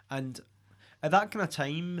 and at that kind of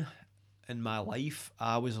time in my life,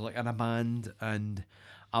 I was like in a band and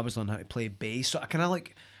I was learning how to play bass, so I kind of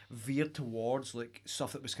like veered towards like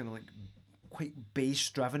stuff that was kind of like quite bass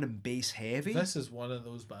driven and bass heavy. This is one of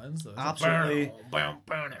those bands though. Absolutely.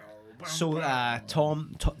 So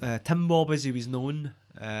Tim Bob, as he was known,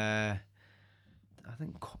 I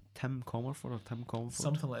think Tim Comerford or Tim Comfort.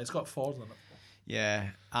 Something like it's got Ford in it. Yeah,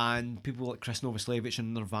 and people like Chris Novoselic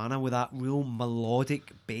and Nirvana with that real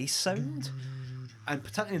melodic bass sound. And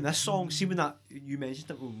particularly in this song, see when that, you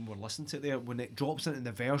mentioned it when we were listening to it there, when it drops into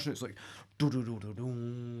the verse and it's like...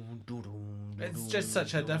 It's just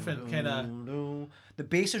such a different kind of... The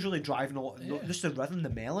bass is really driving all, not just the rhythm, the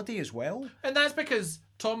melody as well. And that's because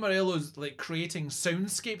Tom Morello's like creating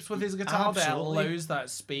soundscapes with his guitar that Absolutely. allows that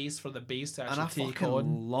space for the bass to And I actually take fucking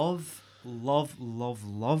on. love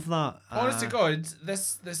that. Honest to God,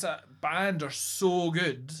 this band are so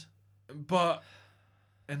good, but,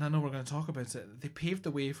 and I know we're going to talk about it, they paved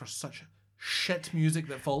the way for such shit music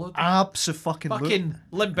that followed. Fucking Fucking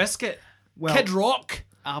Limp Bizkit, Well- Kid Rock.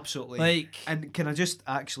 absolutely. Like- and can I just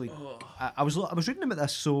actually, I was reading about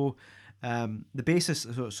this. So, the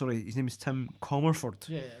bassist, sorry, his name is Tim Comerford.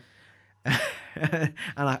 Yeah. and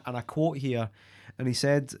I quote here, and he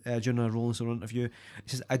said during a Rolling Stone interview, he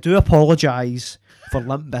says, "I do apologise for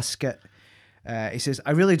Limp Bizkit." He says,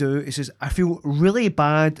 "I really do." He says, "I feel really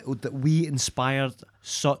bad that we inspired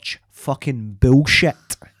such fucking bullshit."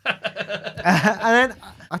 And then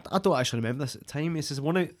I don't actually remember this at the time. He says it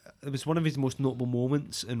was one of his most notable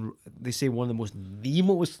moments, and they say the most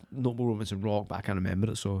notable moments in rock, but I can't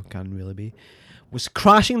remember it, so it can't really be. Was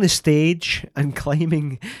crashing the stage and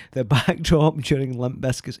climbing the backdrop during Limp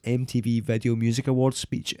Bizkit's MTV Video Music Awards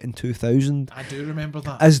speech in 2000. I do remember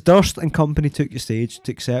that. As Durst and company took the stage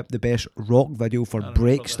to accept the best rock video for I remember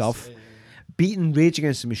Break this, Stuff, yeah. beating Rage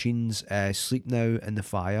Against the Machine's Sleep Now in the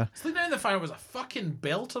Fire. Sleep Now in the Fire was a fucking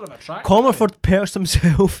belter of a track. Comerford perched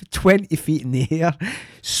himself 20 feet in the air,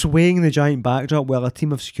 swaying the giant backdrop while a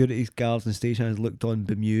team of security guards and stagehands looked on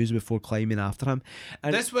bemused before climbing after him.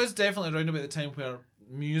 And This was definitely around about the time where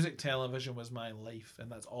music television was my life,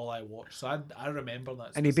 and that's all I watched. So I remember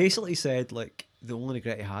that. and he basically said, like, the only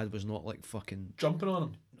regret he had was not, like, fucking... jumping on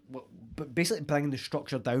him. But basically bringing the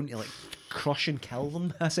structure down to, like, crush and kill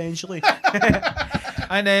them, essentially.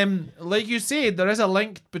 And like you said, there is a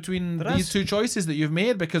link between There these is. two choices that you've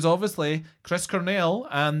made, because obviously Chris Cornell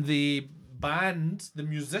and the band, the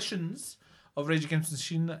musicians of Rage Against the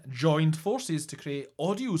Machine, joined forces to create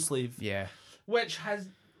Audio Slave, Yeah. which has,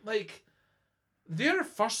 like, their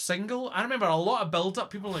first single. I remember a lot of build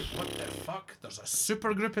up. People were like, what the fuck? There's a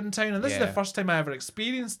super group in town, and this is Yeah. the first time I ever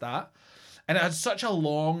experienced that. And it had such a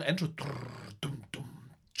long intro. Dum, dum,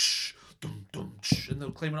 tsh, dum, dum, tsh, and they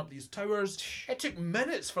were climbing up these towers. It took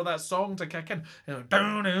minutes for that song to kick in. And it went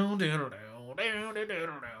down, down, down, down, down, down,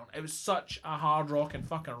 down. It was such a hard rocking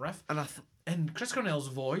fucking riff. And Chris Cornell's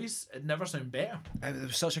voice, it never sounded better. There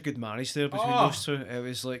was such a good marriage there between Oh. those two. It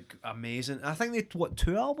was, like, amazing. I think they,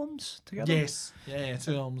 2 albums together? Yes. Yeah,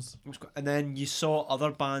 2 albums. And then you saw other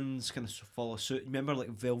bands kind of follow suit. Remember, like,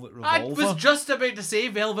 Velvet Revolver? I was just about to say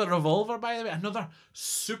Velvet Revolver, by the way, another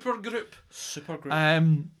super group. Super group.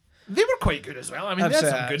 They were quite good as well. I mean, they had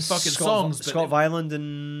some good fucking songs. but Scott they- Weiland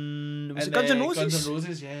and... Was it and, Guns N' Guns Roses? N'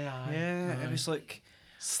 Roses, yeah. aye, Yeah, aye. it was like...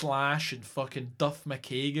 Slash and fucking Duff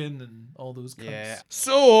McKagan and all those cunts. Yeah.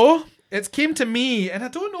 So it came to me, and I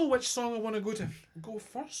don't know which song I want to go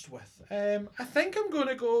first with. I think I'm going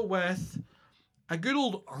to go with a good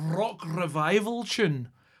old rock revival tune.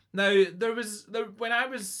 Now when I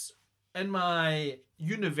was in my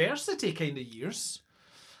university kind of years,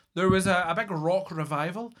 there was a big rock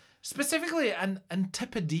revival, specifically an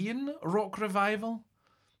Antipodean rock revival.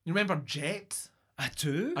 You remember Jet? I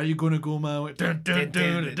do? Are you gonna go my way? Dun, dun,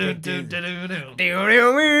 dun, dun, dun, dun,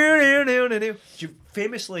 dun.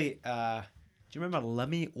 Famously, do you remember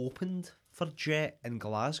Lemmy opened for Jet in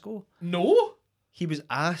Glasgow? No? He was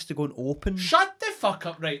asked to go and open. Shut the fuck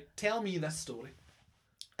up, right? Tell me this story.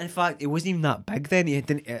 In fact, it wasn't even that big then. He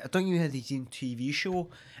didn't. I don't think he had his own TV show,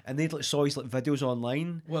 and they like saw his like videos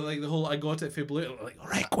online. Well, like the whole I got it for blue, like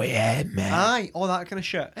Requiem, man. Aye, all that kind of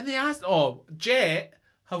shit. And they asked, Jet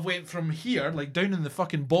have went from here, like down in the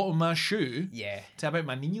fucking bottom of my shoe, Yeah. to about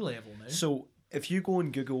my knee level now. So if you go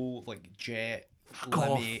and Google like Jet,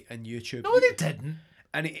 Lemmy, and YouTube, No, they didn't.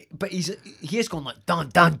 and he is going like dun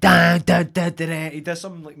dun dun dun dun dun. Dun. He does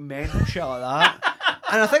some like mental shit like that,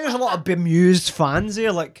 and I think there's a lot of bemused fans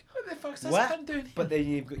there, like. What the fuck's this What? cunt doing? But then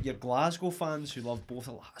you've got your Glasgow fans who love both.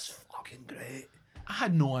 Like, that's fucking great. I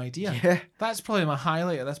had no idea. Yeah. That's probably my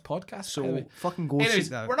highlight of this podcast. by the So way. fucking go Anyways, see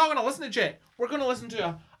that. we're not going to listen to Jet. We're going to listen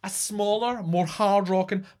to a smaller, more hard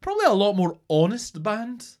rocking, probably a lot more honest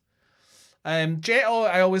band. Jet,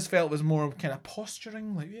 I always felt was more kind of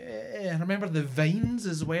posturing. Like, yeah. I remember the Vines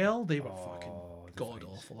as well. They were fucking god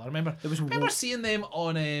awful. I remember. Remember seeing them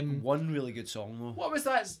on One really good song though. what was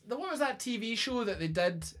that? What was that TV show that they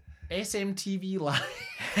did? SMTV Live.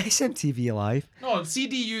 SMTV Live. No,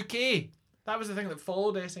 CD UK. That was the thing that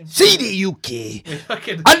followed SM. CD UK.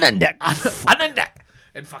 Fucking Ananda.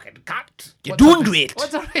 and fucking Cat. You're What's doing her- great.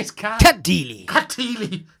 What's her race? Cat. Cat Dealey. Cat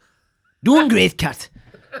Teely. Doing great, Cat.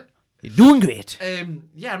 You're doing great.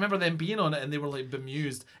 Yeah, I remember them being on it and they were like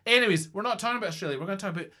bemused. Anyways, we're not talking about Australia. We're going to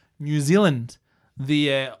talk about New Zealand,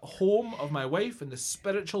 the home of my wife and the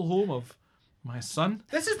spiritual home of my son.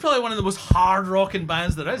 This is probably one of the most hard rocking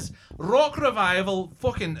bands there is. Rock revival,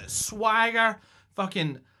 fucking swagger,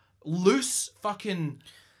 fucking loose, fucking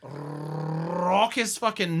raucous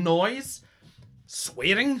fucking noise,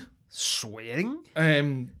 swearing.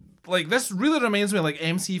 Swearing? Like this really reminds me of like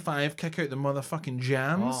MC5 Kick Out the Motherfucking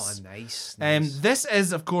Jams. Oh, nice. nice. This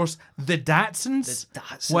is, of course, the Datsuns, The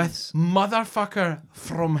Datsuns. with Motherfucker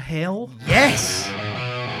from Hell. Yes!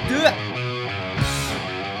 Do it!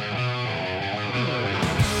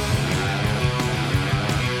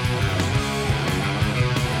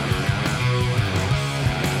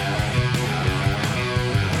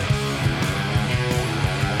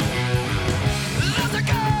 There's a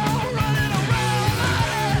girl running around my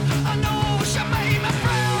head. I know she made me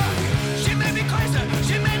proud. She made me crazy.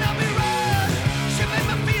 She made me red. She made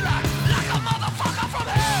me feel like a motherfucker from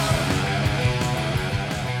hell.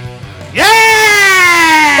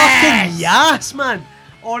 Fucking yes, man!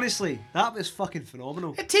 Honestly, that was fucking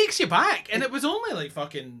phenomenal. It takes you back, and it was only like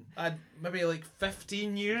fucking maybe like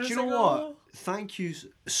 15 years Do you know ago. what? Thank you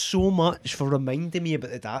so much for reminding me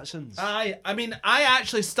about the Datsuns. I mean, I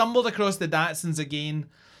actually stumbled across the Datsuns again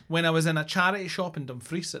when I was in a charity shop in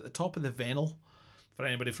Dumfries at the top of the Vennel. For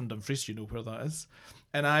anybody from Dumfries, you know where that is.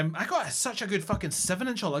 And I got such a good fucking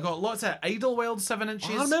 7-inch all. I got lots of Idlewild 7-inches.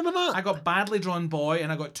 I remember that. I got Badly Drawn Boy,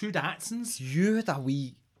 and I got 2 Datsuns. You had a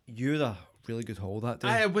really good haul that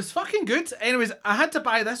day. It was fucking good. Anyways, I had to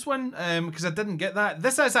buy this one because I didn't get that.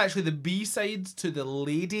 This is actually the B-side to the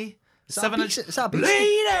Lady. Is that a 7-inch. B- is that a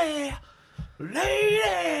B-side?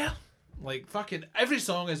 Lady. Like fucking every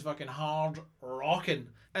song is fucking hard rocking.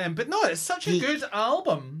 But no, it's such a good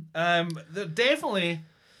album. They definitely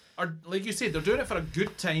are, like you said, they're doing it for a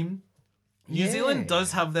good time. New Yeah. Zealand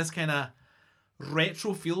does have this kind of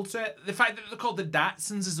retro feel to it. The fact that they're called the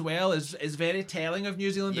Datsuns as well is very telling of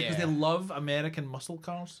New Zealand because Yeah. they love American muscle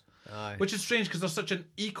cars. Aye. Which is strange because they're such an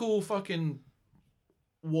eco fucking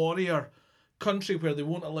warrior country where they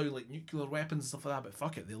won't allow like nuclear weapons and stuff like that, but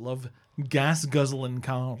fuck it, they love gas guzzling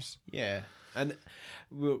cars. Yeah, and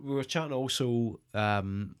we were chatting also.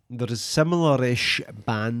 There is similar-ish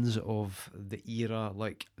bands of the era,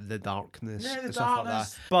 like the Darkness Yeah, the and stuff Darkness. like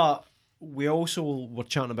that. But we also were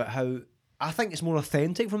chatting about how I think it's more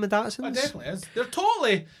authentic from the Datsuns. It definitely is. They're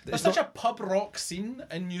totally. There's It's such not- a pub rock scene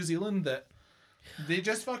in New Zealand that they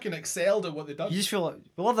just fucking excelled at what they done. You just feel like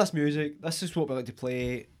we love this music. This is what we like to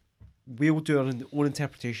play. We'll do our own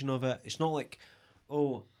interpretation of it. It's not like,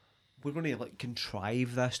 oh, we're going to like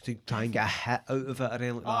contrive this to try and get a hit out of it or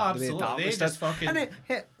anything like that. Oh, the way absolutely. Darkness They just did. fucking- And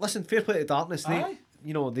hey, listen, fair play to Darkness. Aye.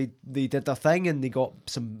 They did their thing and they got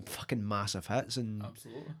some fucking massive hits and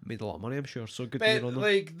Absolutely. made a lot of money, I'm sure. So good to But hear on them.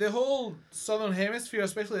 like the whole Southern Hemisphere,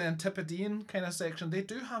 especially the Antipodean kind of section, they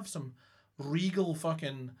do have some regal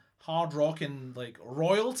fucking hard rocking like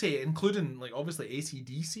royalty, including like obviously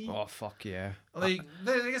AC/DC. Oh, fuck yeah. Like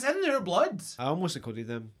it's in their blood. I almost included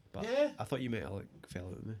them, but Yeah. I thought you might have like fell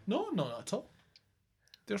out with me. No, not at all.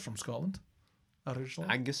 They're from Scotland originally.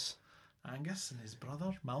 Angus. Angus and his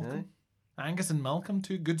brother Malcolm. Aye. Angus and Malcolm,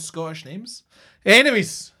 2 good Scottish names.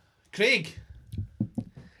 Anyways, Craig,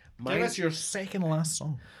 give us your second last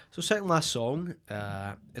song. So second last song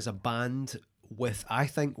is a band with, I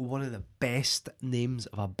think, one of the best names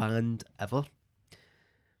of a band ever.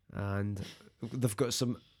 And they've got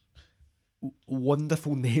some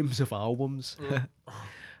wonderful names of albums.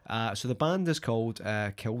 So the band is called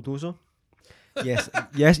Killdozer. Yes,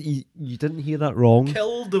 yes, you didn't hear that wrong.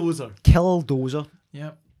 Killdozer. Killdozer.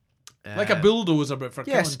 Yep. Like a bulldozer, but for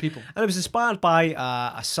Yes, killing people. and it was inspired by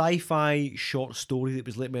a sci-fi short story that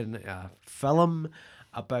was later made into a film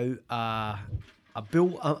about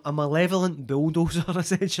a malevolent bulldozer,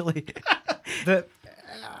 essentially. That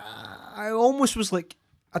I almost was like,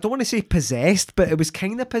 I don't want to say possessed, but it was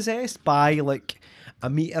kind of possessed by like a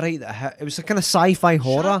meteorite that hit. It was a kind of sci-fi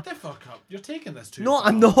horror. Shut the fuck up. You're taking this too No, far.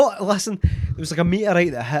 I'm not. Listen, it was like a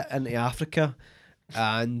meteorite that hit into Africa,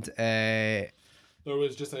 and There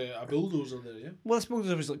was just a bulldozer there, yeah? well, this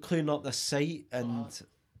bulldozer was like clearing up the site, and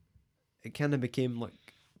it kind of became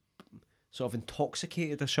like sort of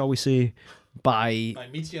intoxicated, shall we say, by By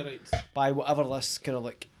meteorites. whatever this kind of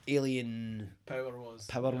like alien Power was.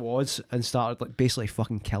 power was, and started like basically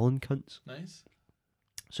fucking killing cunts. Nice.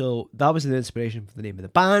 So that was the inspiration for the name of the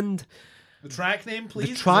band. The track name, please.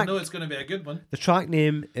 'cause track- I know it's going to be a good one. The track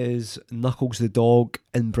name is Knuckles the Dog,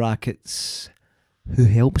 in brackets, Who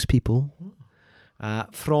Helps People,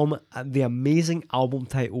 from the amazing album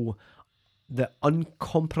title, The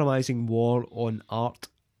Uncompromising War on Art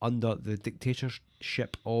Under the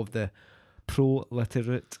Dictatorship of the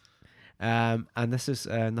Proletariat. And this is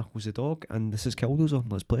Knuckles the Dog, and this is Killdozer.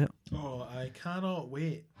 Let's play it. Oh, I cannot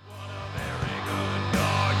wait.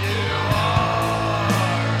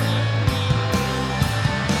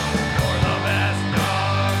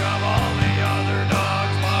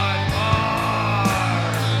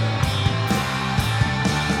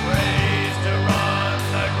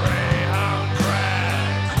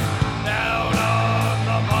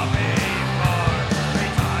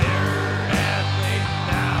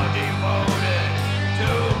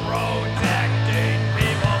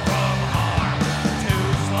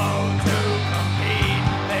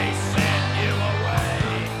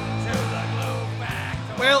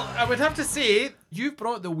 Well, I would have to say you've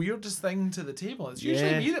brought the weirdest thing to the table. It's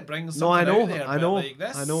usually Yeah. me that brings No, something I know, out there. I but know, like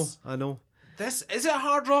this, I know. This is it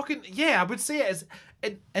hard rocking? Yeah, I would say it is.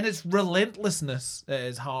 In its relentlessness, it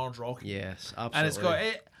is hard rocking. Yes, absolutely. And it's got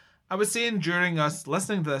it. I was saying during us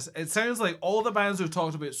listening to this, it sounds like all the bands we've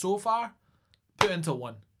talked about so far put into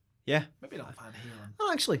one. Yeah. Maybe not Van Halen,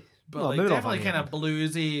 Oh, actually. but no, like maybe not definitely Van Halen. kind of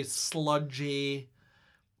bluesy, sludgy,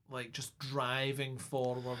 like just driving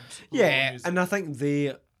forward. Yeah, music. and I think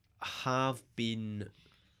they have been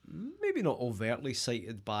maybe not overtly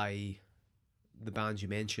cited by the bands you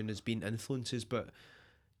mentioned as being influences, but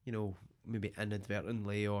you know, maybe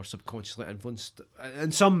inadvertently or subconsciously influenced,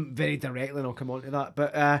 and some very directly, and I'll come on to that.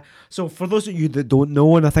 But so for those of you that don't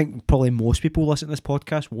know, and I think probably most people listening to this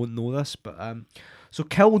podcast won't know this, but so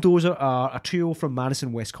Killdozer are a trio from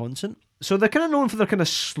Madison, Wisconsin. So they're kind of known for their kind of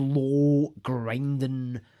slow,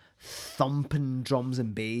 grinding, thumping drums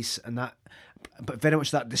and bass, and that, but very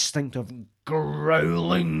much that distinctive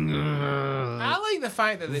growling. I like the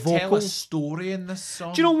fact that they tell a vocals. story in this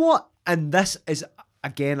song. Do you know what? And this is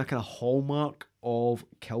again a kind of hallmark of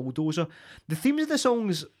Killdozer. The themes of the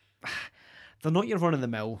songs, they're not your run of the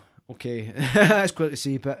mill. Okay, that's clear to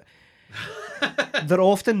see, but they're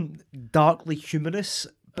often darkly humorous,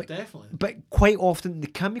 but Definitely. quite often they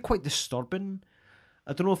can be quite disturbing.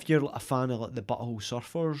 I don't know if you're a fan of like the Butthole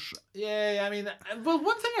Surfers. Yeah, I mean, well,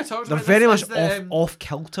 one thing I talked They're about very this much is that, off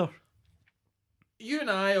kilter. you and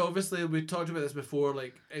I, obviously, we talked about this before.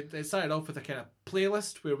 Like, it started off with a kind of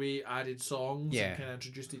playlist where we added songs Yeah. and kind of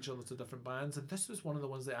introduced each other to different bands. And this was one of the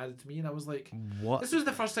ones they added to me, and I was like, What? this was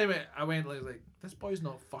the first time I went like, this boy's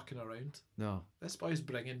not fucking around. No. This boy's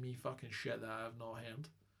bringing me fucking shit that I have not heard.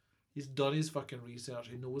 He's done his fucking research.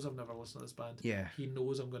 He knows I've never listened to this band. Yeah. He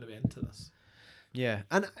knows I'm going to be into this. Yeah,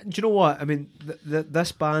 and do you know what? I mean,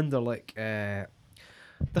 this band are like, they're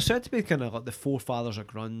said to be kind of like the forefathers of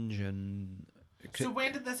grunge, and So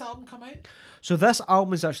when did this album come out? so this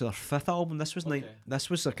album is actually their fifth album. This was Okay. this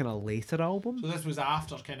was their kind of later album. So this was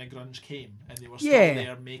after kind of grunge came, and they were still Yeah,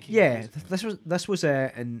 there making yeah. music. This was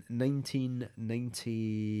in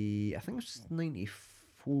 1990. I think it was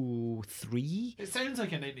 93. It sounds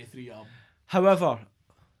like a 93 album. However,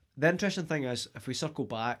 the interesting thing is, if we circle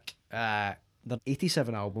back, the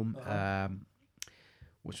 87 album,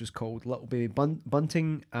 which was called Little Baby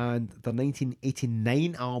Bunting, and the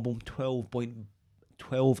 1989 album 12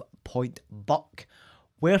 Point Buck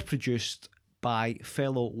were produced by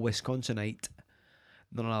fellow Wisconsinite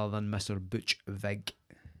none other than Mr. Butch Vig.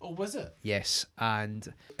 Oh, was it? Yes,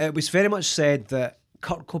 and it was very much said that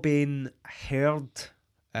Kurt Cobain heard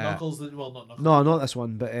Knuckles, well, not Knuckles. no, not this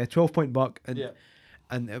one, but 12 Point Buck, and Yeah.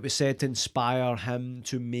 and it was said to inspire him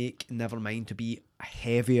to make Nevermind to be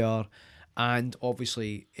heavier, and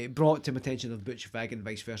obviously it brought to my attention of Butch Vig and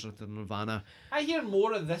vice versa to Nirvana. I hear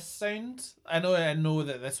more of this sound. I know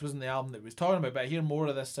that this wasn't the album that we was talking about, but I hear more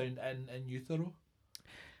of this sound in Uthero.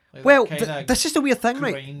 Like Well, that kinda this is the weird thing,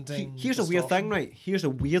 right? grinding Here's a weird thing, distortion. right? Here's a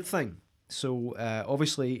weird thing. So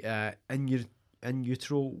obviously, in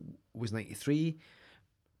Utero was 93,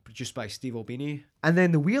 produced by Steve Albini, and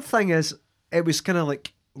then the weird thing is it was kind of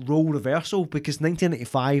like role reversal, because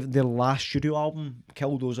 1995, their last studio album,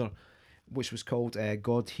 Killdozer, which was called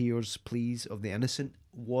God Hears Pleas of the Innocent,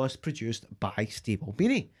 was produced by Steve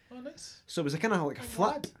Albini. Oh, nice. So it was a kind of like a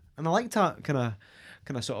flip, and I liked that kind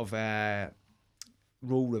of sort of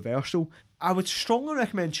role reversal. I would strongly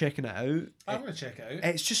recommend checking it out. I'm going to check it out.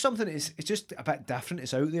 It's just something. It's just a bit different.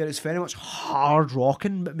 It's out there. It's very much hard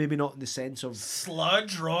rocking, but maybe not in the sense of.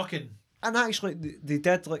 Sludge rocking. And actually, they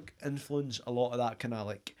did like influence a lot of that kind of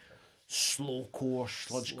like slowcore,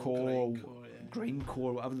 Slow sludgecore, grindcore, yeah.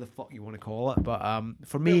 grindcore, whatever the fuck you want to call it. But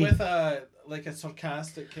for But me, with a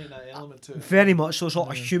sarcastic kind of element to it. very much so. There's a lot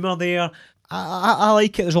of humour there. I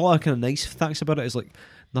like it. There's a lot of kind of nice things about it. It's like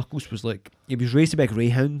Knuckles was like, he was raised to be a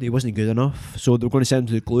greyhound. He wasn't good enough, so they were going to send him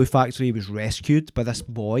to the glue factory. He was rescued by this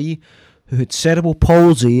boy who had cerebral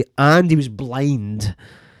palsy and he was blind,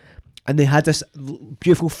 and they had this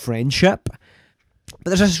beautiful friendship. But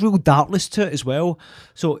there's this real darkness to it as well.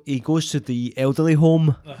 So he goes to the elderly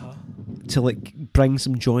home to like bring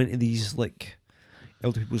some joy into these like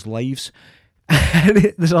elder people's lives. And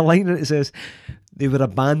there's a line that says they were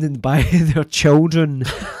abandoned by their children.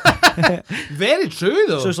 Very true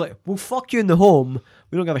though. So it's like, well, fuck you in the home.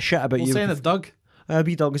 We don't give a shit about we'll you. send a Doug.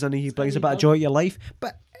 Wee Doug is in, he brings a wee bit of Doug. joy to your life.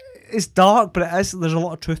 But it's dark, but it is. There's a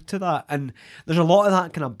lot of truth to that, and there's a lot of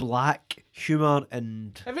that kind of black humour.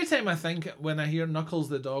 And Every time I think, when I hear Knuckles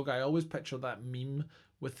the dog, I always picture that meme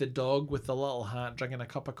with the dog with the little hat drinking a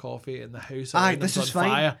cup of coffee in the house. aye, around this him's is on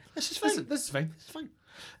fine. fire. This is fine. This is fine. It's fine.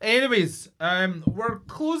 Anyways, we're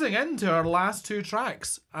closing into our last two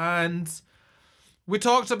tracks, and we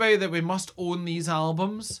talked about that we must own these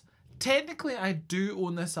albums. Technically, I do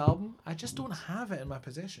own this album. I just don't have it in my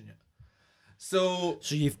possession yet. So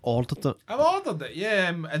you've ordered it. I've ordered it, yeah.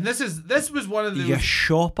 And this was one of those. You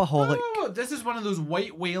shopaholic. Oh, this is one of those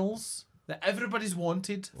white whales that everybody's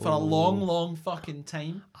wanted for a long, long fucking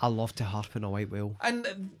time. I love to harpoon a white whale.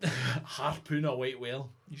 And harpoon a white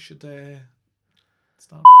whale. You should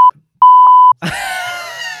start.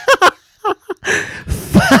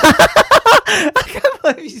 I can't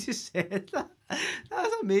believe you just said that.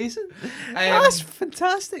 That's amazing. That's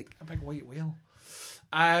fantastic. A big white whale.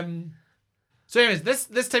 So anyways,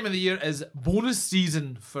 this time of the year is bonus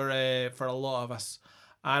season for a lot of us.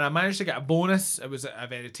 And I managed to get a bonus. It was a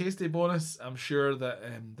very tasty bonus. I'm sure that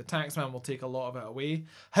the taxman will take a lot of it away.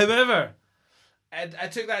 However, I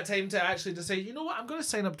took that time to actually decide, you know what, I'm going to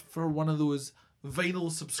sign up for one of those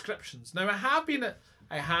vinyl subscriptions. Now, I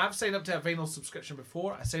have signed up to a vinyl subscription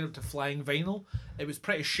before. I signed up to Flying Vinyl. It was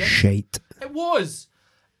pretty shit. Shite. It was.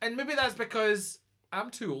 And maybe that's because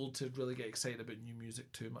I'm too old to really get excited about new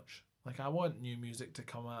music too much. Like, I want new music to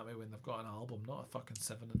come at me when they've got an album, not a fucking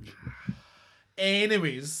 7-inch.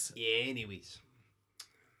 Anyways.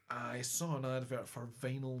 I saw an advert for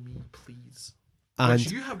Vinyl Me Please, which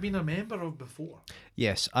And you have been a member of before.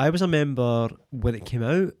 yes, I was a member when it came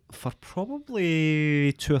out for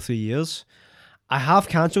probably 2 or 3 years. I have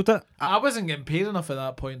cancelled it. I wasn't getting paid enough at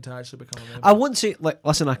that point to actually become a member. I wouldn't say, like,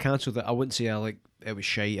 listen, I cancelled it. I wouldn't say it was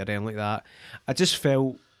shite or anything like that. I just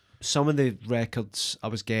felt some of the records I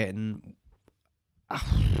was getting,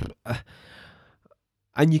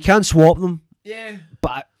 and you can swap them, Yeah.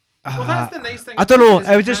 but Well, that's the nice thing. I don't know. is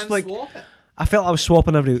I you was just can like, swap it. I felt I was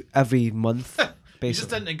swapping every month, You just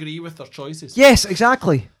basically. didn't agree with their choices. Yes,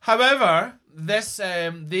 exactly. However, this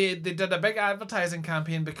they did a big advertising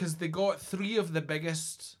campaign because they got three of their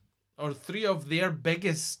biggest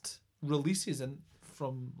releases in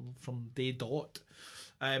from day dot.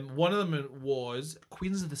 One of them was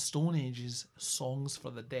Queens of the Stone Age's Songs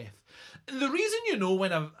for the Deaf. And the reason you know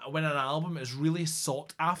when an album is really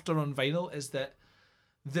sought after on vinyl is that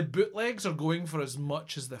the bootlegs are going for as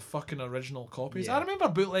much as the fucking original copies. Yeah. I remember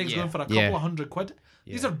bootlegs Yeah. going for a couple Yeah. of £100.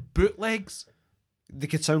 These Yeah. are bootlegs. They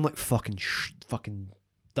could sound like fucking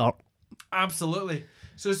dirt. Absolutely.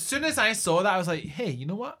 So as soon as I saw that, I was like, "Hey, you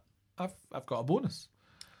know what? I've got a bonus.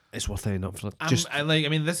 It's worth signing up for it.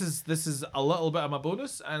 This is a little bit of my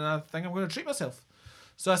bonus, and I think I'm going to treat myself."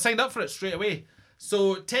 So I signed up for it straight away.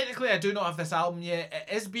 So technically, I do not have this album yet.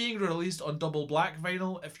 It is being released on double black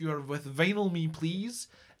vinyl. If you are with Vinyl Me Please,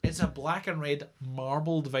 it's a black and red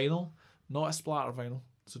marbled vinyl, not a splatter vinyl.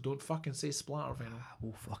 So don't fucking say splatter vinyl.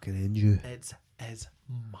 Oh, fucking end you. It is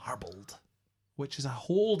marbled, which is a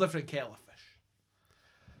whole different kettle of fish.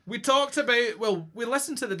 We talked about, we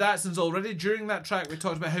listened to the Datsuns already. During that track, we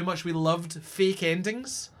talked about how much we loved fake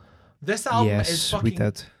endings. This album is Yes, we fucking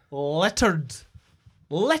did.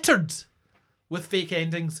 littered with fake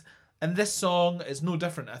endings, and this song is no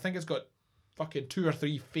different. I think it's got fucking 2 or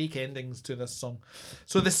 3 fake endings to this song.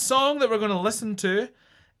 So the song that we're going to listen to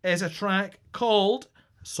is a track called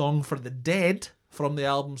Song for the Dead from the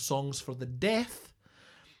album Songs for the Deaf,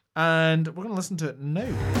 and we're going to listen to it now.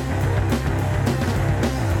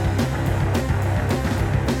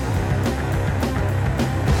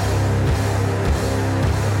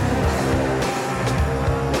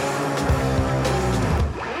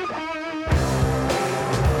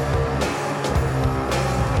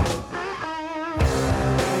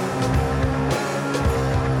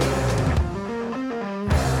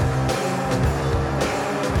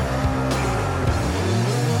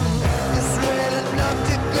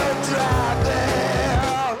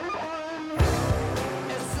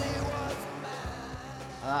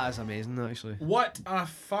 actually. What a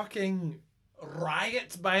fucking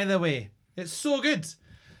riot, by the way. It's so good.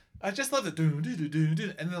 I just love it. Doom, doom, doom,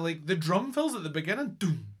 doom, and then like the drum fills at the beginning.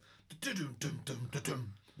 Doom, doom, doom, doom, doom,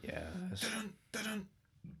 doom, Yeah. doom, doom.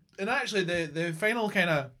 And actually, the final kind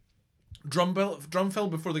of drum fill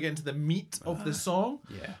before they get into the meat of the song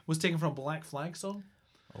Yeah. was taken from a Black Flag song.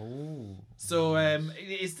 Oh. So they're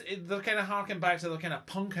kind of harking back to the kind of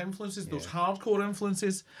punk influences, those hardcore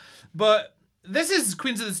influences. But this is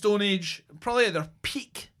Queens of the Stone Age, probably at their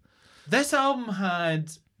peak. This album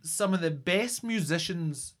had some of the best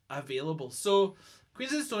musicians available. So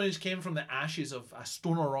Queens of the Stone Age came from the ashes of a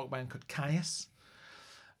stoner rock band called Caius,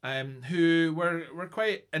 who were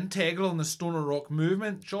quite integral in the stoner rock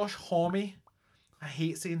movement. Josh Homme. I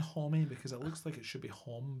hate saying Homme because it looks like it should be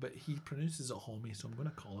Hom, but he pronounces it Homme, so I'm going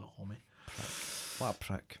to call it Homme. What a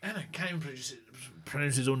prick. And I can't even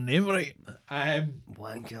pronounce his own name right.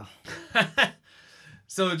 Wanker.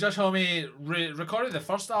 So Josh Homme recorded the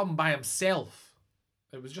first album by himself.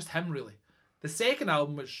 It was just him, really. The second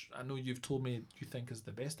album, which I know you've told me you think is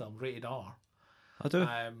the best album, Rated R. I do.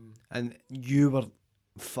 And you were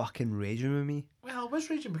fucking raging with me. Well, I was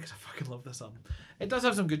raging because I fucking love this album. It does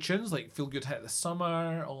have some good tunes, like Feel Good Hit the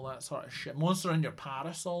Summer, all that sort of shit. Monster in Your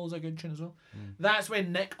Parasol is a good tune as well. That's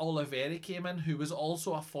when Nick Oliveri came in, who was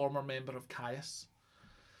also a former member of Caius.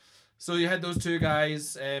 So you had those two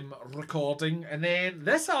guys recording, and then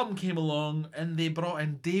this album came along and they brought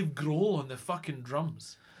in Dave Grohl on the fucking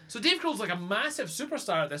drums. So Dave Grohl's like a massive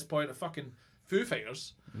superstar at this point of fucking Foo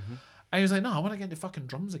Fighters. And he was like, no, I want to get into fucking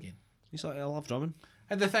drums again. He's like, I love drumming.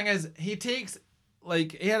 And the thing is, he takes,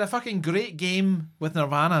 like, he had a fucking great game with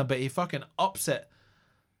Nirvana, but he fucking ups it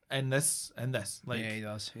in this. Like, Yeah, he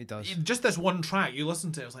does. He does. just this one track, you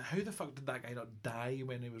listen to it, it was like, how the fuck did that guy not die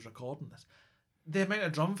when he was recording this? The amount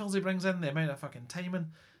of drum fills he brings in, the amount of fucking timing,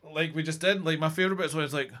 like we just did. Like, my favourite bits where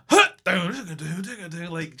it's like,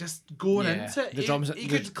 like, just going Yeah, into it. the drums- He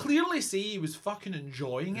could clearly see he was fucking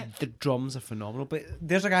enjoying it. The drums are phenomenal, but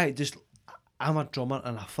there's a guy who just, I'm a drummer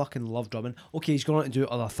and I fucking love drumming. Okay, he's going on to do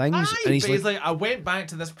other things, Aye, and he's but like, I went back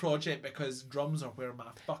to this project because drums are where my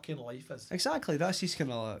fucking life is. exactly. That's his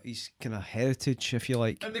kind of heritage, if you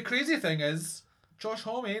like. And the crazy thing is, Josh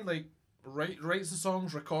Homme like writes the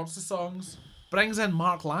songs, records the songs, brings in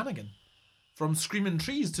Mark Lanegan from Screaming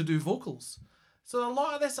Trees to do vocals. So a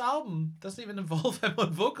lot of this album doesn't even involve him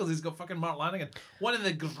on vocals. He's got fucking Mark Lanegan, one of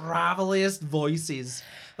the graveliest voices.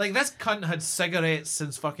 Like, this cunt had cigarettes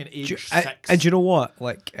since fucking age 6. And do you know what?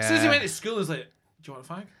 Like, as soon as he went to school, he was like, "Do you want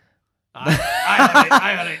a fag?"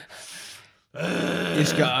 I had it.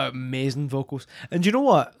 he's got amazing vocals. And do you know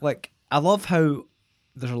what? Like, I love how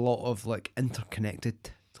there's a lot of like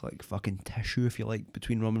interconnected, like fucking tissue, if you like,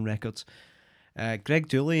 between Roman Records. Greg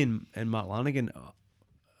Dooley and Mark Lanegan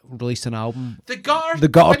released an album. The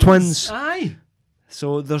Gutter Twins. Aye.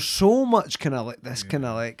 So there's so much kind of like this kind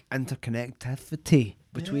of like interconnectivity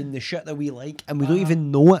between the shit that we like and we don't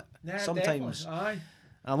even know it Yeah, sometimes. definitely. Aye.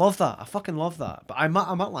 I love that. I fucking love that. But I'm Matt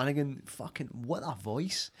Lanegan, fucking what a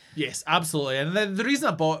voice. Yes, absolutely. And the reason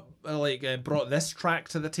I brought this track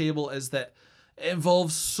to the table is that it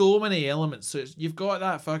involves so many elements. So you've got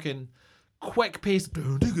that fucking quick pace,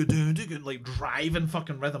 like driving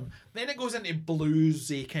fucking rhythm. Then it goes into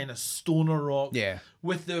bluesy kind of stoner rock. Yeah.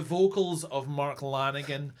 With the vocals of Mark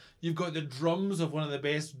Lanegan. You've got the drums of one of the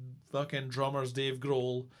best fucking drummers, Dave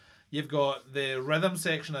Grohl. You've got the rhythm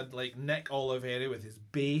section of like Nick Oliveri with his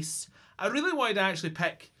bass. I really wanted to actually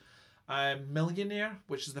pick Millionaire,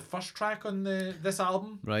 which is the first track on this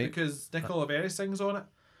album. Right. Because Nick Oliveri sings on it.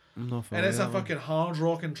 I'm not And it's a fucking hard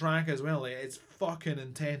rocking track as well. Like, it's fucking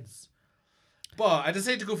intense. But I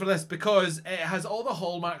decided to go for this because it has all the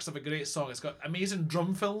hallmarks of a great song. It's got amazing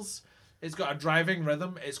drum fills. It's got a driving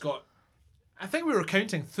rhythm. It's got, I think we were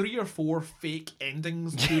counting 3 or 4 fake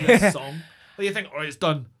endings to this song. Like, you think, oh, it's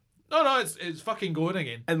done. No, it's fucking going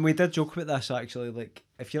again. And we did joke about this actually. Like,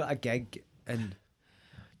 if you're at a gig and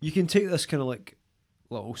you can take this kind of like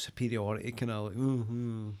little superiority, kind of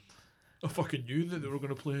like, I fucking knew that they were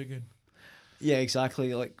going to play again. yeah,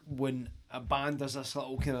 exactly. Like when a band does this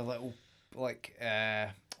little kind of little like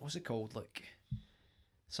what's it called, like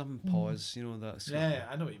some pause, you know, that's Yeah,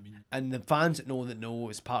 I know what you mean. and the fans that know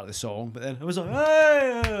it's part of the song, but then it was like,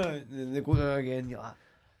 hey! And then they go there again. You're like,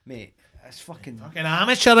 mate, it's fucking. Fucking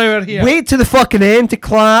amateur hour here. Wait to the fucking end to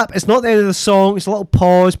clap. It's not the end of the song. It's a little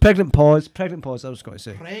pause, pregnant pause. I was going to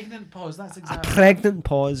say Pregnant pause, that's a exactly. pregnant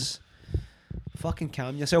pause. Fucking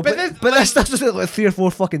calm yourself. But But, this- this does it like 3 or 4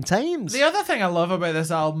 fucking times. The other thing I love about this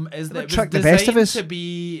album is that it was Trick the best of designed us. to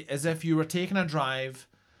be as if you were taking a drive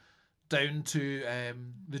down to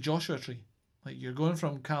the Joshua Tree. Like you're going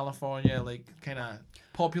from California, like kind of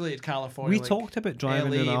populated California. We like talked about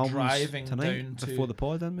driving LA, albums driving tonight down to- before the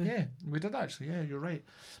pod, didn't we? Yeah, we did actually. Yeah, you're right.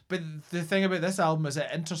 But the thing about this album is it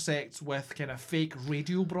intersects with kind of fake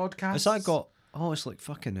radio broadcasts. Has that got? Oh, it's like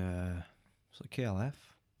fucking. It's like KLF.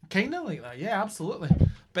 Kind of like that, yeah, absolutely.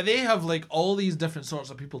 But they have like all these different sorts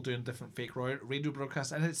of people doing different fake radio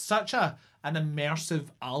broadcasts, and it's such an immersive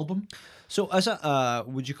album. So is it?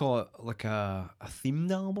 Would you call it like a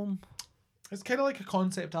themed album? It's kind of like a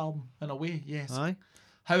concept album in a way, yes. Aye.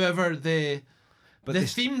 However, the the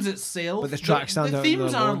themes itself, but the tracks stand the out on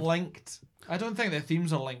themes their aren't own. linked. I don't think the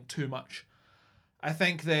themes are linked too much. I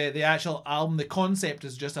think the actual album, the concept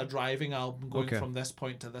is just a driving album going Okay. from this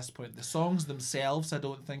point to this point. The songs themselves, I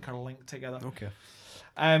don't think, are linked together. Okay.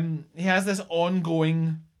 He has this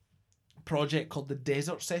ongoing project called the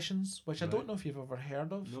Desert Sessions, which I don't know if you've ever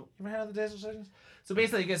heard of. Nope. You ever heard of the Desert Sessions? So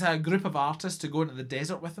basically, he gets a group of artists to go into the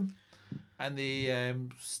desert with him, and they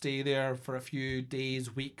stay there for a few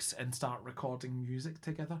days, weeks, and start recording music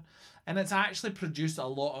together. And it's actually produced a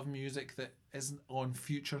lot of music that isn't on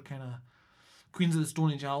future kind of Queens of the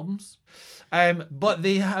Stone Age albums. But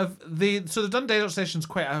they've done Desert Sessions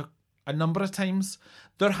quite a number of times.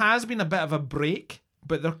 There has been a bit of a break,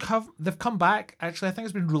 but they've come back. Actually, I think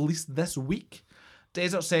it's been released this week.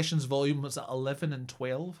 Desert Sessions volumes 11 and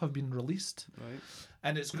 12 have been released. Right.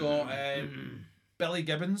 And it's got Billy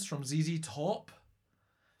Gibbons from ZZ Top.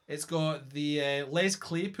 It's got the Les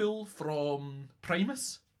Claypool from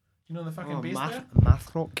Primus. You know the fucking bass player?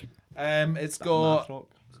 Math rock. It's got Math rock.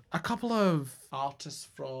 a couple of artists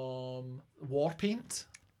from Warpaint.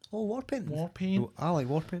 Oh, Warpaint. Warpaint. I like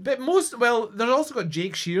Warpaint. But there's also got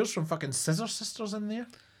Jake Shears from fucking Scissor Sisters in there.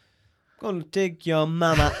 Gonna take your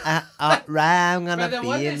mama out right. I'm gonna But the be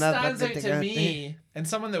one in that the stands out to me, and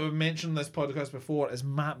someone that we've mentioned in this podcast before, is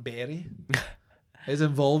Matt Berry. Is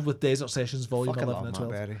involved with Desert Sessions Volume Fucking 11 love and Matt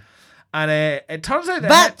 12. Berry. And it turns out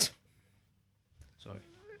that... But sorry.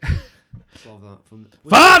 Love that from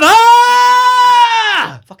Father!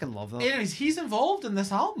 fucking love that. Anyways, he's involved in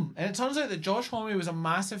this album. And it turns out that Josh Homme was a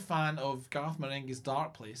massive fan of Garth Marenghi's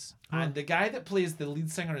Dark Place. And the guy that plays the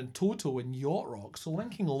lead singer in Toto in Yacht Rock, so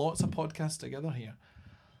linking lots of podcasts together here,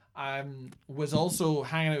 was also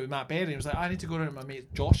hanging out with Matt Berry. He was like, I need to go down to my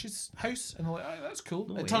mate Josh's house. And I'm like, oh, that's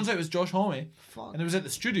cool. It turns out it was Josh Homme. Fuck. And it was at the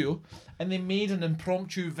studio. And they made an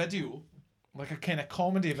impromptu video, like a kind of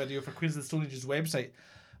comedy video for Queens of the Stone Age's website.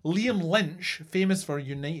 Liam Lynch, famous for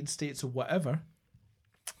United States of Whatever.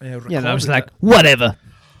 Yeah, and I was like, recorded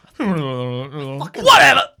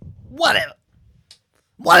whatever.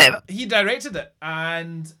 Whatever. He directed it,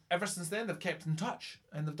 and ever since then they've kept in touch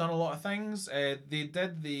and they've done a lot of things. They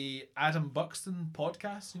did the Adam Buxton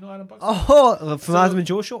podcast. You know Adam Buxton? Oh, from So- Adam and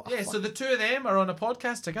Joe show. Yeah, so the two of them are on a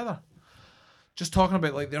podcast together, just talking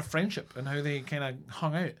about like their friendship and how they kind of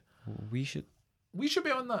hung out. we should We should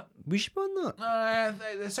be on that. be on that.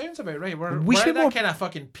 That sounds about right. We're We at should that more- kind of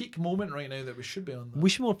fucking peak moment right now that we should be on that. We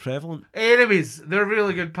should be more prevalent. Anyways, they're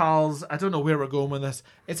really good pals. I don't know where we're going with this.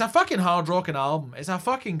 It's a fucking hard rocking album. It's a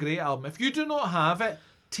fucking great album. If you do not have it,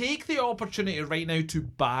 take the opportunity right now to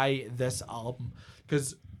buy this album.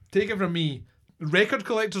 Because, take it from me, record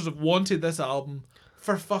collectors have wanted this album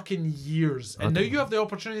for fucking years. And now you have the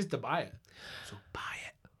opportunity to buy it. So buy it.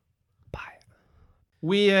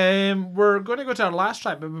 We're going to go to our last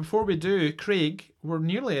track, but before we do, Craig, we're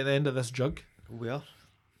nearly at the end of this jug. We are.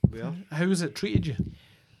 How has it treated you?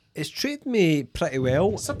 It's treated me pretty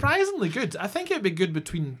well. Surprisingly good. I think it'd be good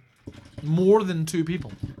between more than two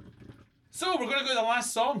people. So we're going to go to the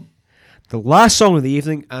last song. The last song of the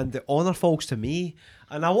evening, and the honour falls to me.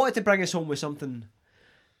 And I wanted to bring us home with something,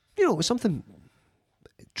 with something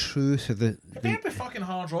true to the. It better be fucking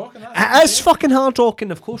hard rock. And that's It is fucking hard rock,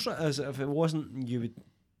 and of course it is. If it wasn't, you would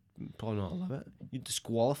probably not love it. You'd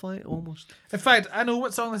disqualify it almost. In fact, I know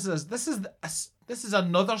what song this is. This is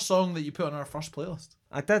another song that you put on our first playlist.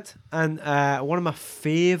 I did, and one of my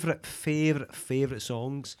favourite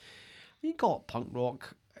songs. You got punk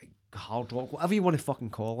rock, hard rock, whatever you want to fucking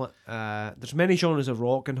call it. There's many genres of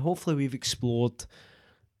rock, and hopefully we've explored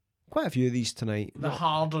quite a few of these tonight. The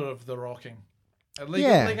harder of the rocking. Like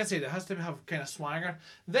I said, it has to have kind of swagger.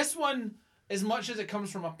 This one, as much as it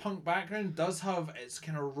comes from a punk background, does have its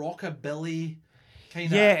kind of rockabilly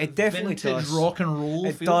kind of it definitely vintage does. rock and roll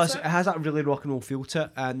It feel does. to It has that really rock and roll feel to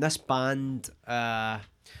it. And this band, there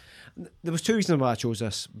was two reasons why I chose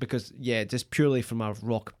this. Because just purely from a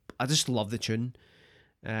rock, I just love the tune.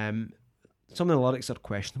 Some of the lyrics are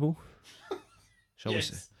questionable. Shall we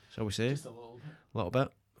say? Just a little bit. A little bit.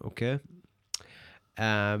 Okay.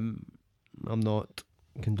 I'm not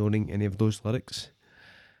condoning any of those lyrics.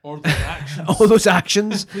 Or those actions. all those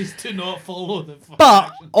actions. Please do not follow the fucking But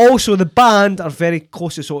actions. also the band are very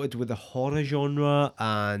closely sorted with the horror genre,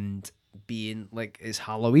 and being like it's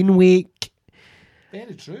Halloween week.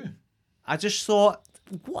 Very true. I just thought,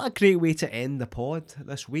 what a great way to end the pod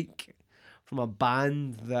this week from a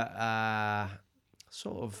band that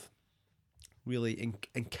sort of really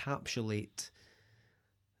encapsulate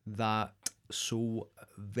that so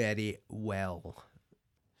very well.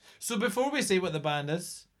 So before we say what the band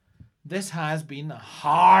is, this has been a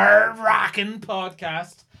hard-rocking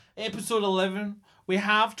podcast. Episode 11. We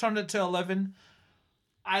have turned it to 11.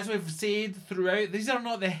 As we've said throughout, these are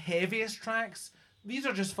not the heaviest tracks. These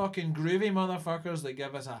are just fucking groovy motherfuckers that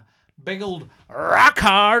give us a big old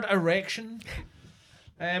rock-hard erection.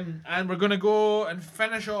 And we're going to go and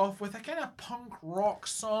finish off with a kind of punk rock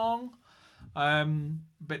song.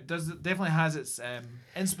 But definitely has its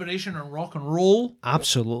inspiration in rock and roll.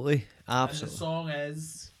 Absolutely. And the song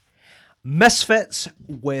is Misfits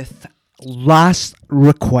with Last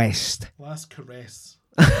Request. Last Caress.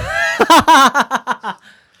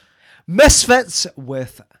 Misfits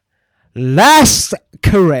with Last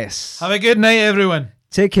Caress. Have a good night, everyone.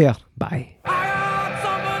 Take care. Bye.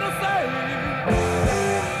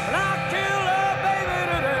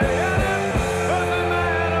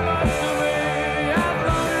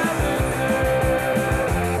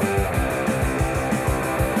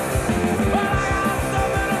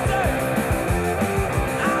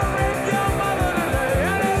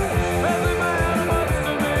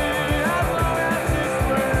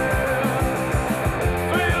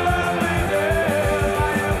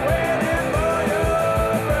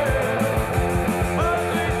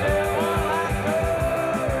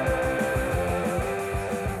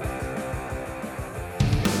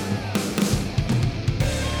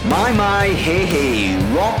 My, hey,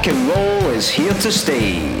 hey, rock and roll is here to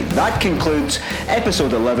stay. That concludes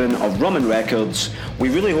episode 11 of Rum and Records. We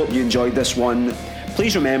really hope you enjoyed this one.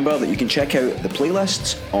 Please remember that you can check out the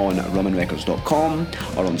playlists on rumandrecords.com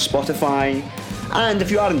or on Spotify. And if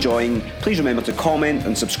you are enjoying, please remember to comment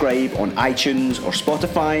and subscribe on iTunes or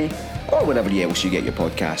Spotify or wherever else you get your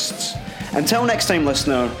podcasts. Until next time,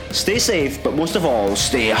 listener, stay safe, but most of all,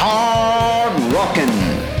 stay hard rockin'.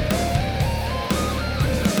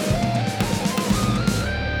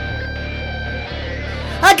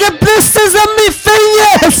 I got blisters on my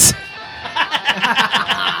fingers!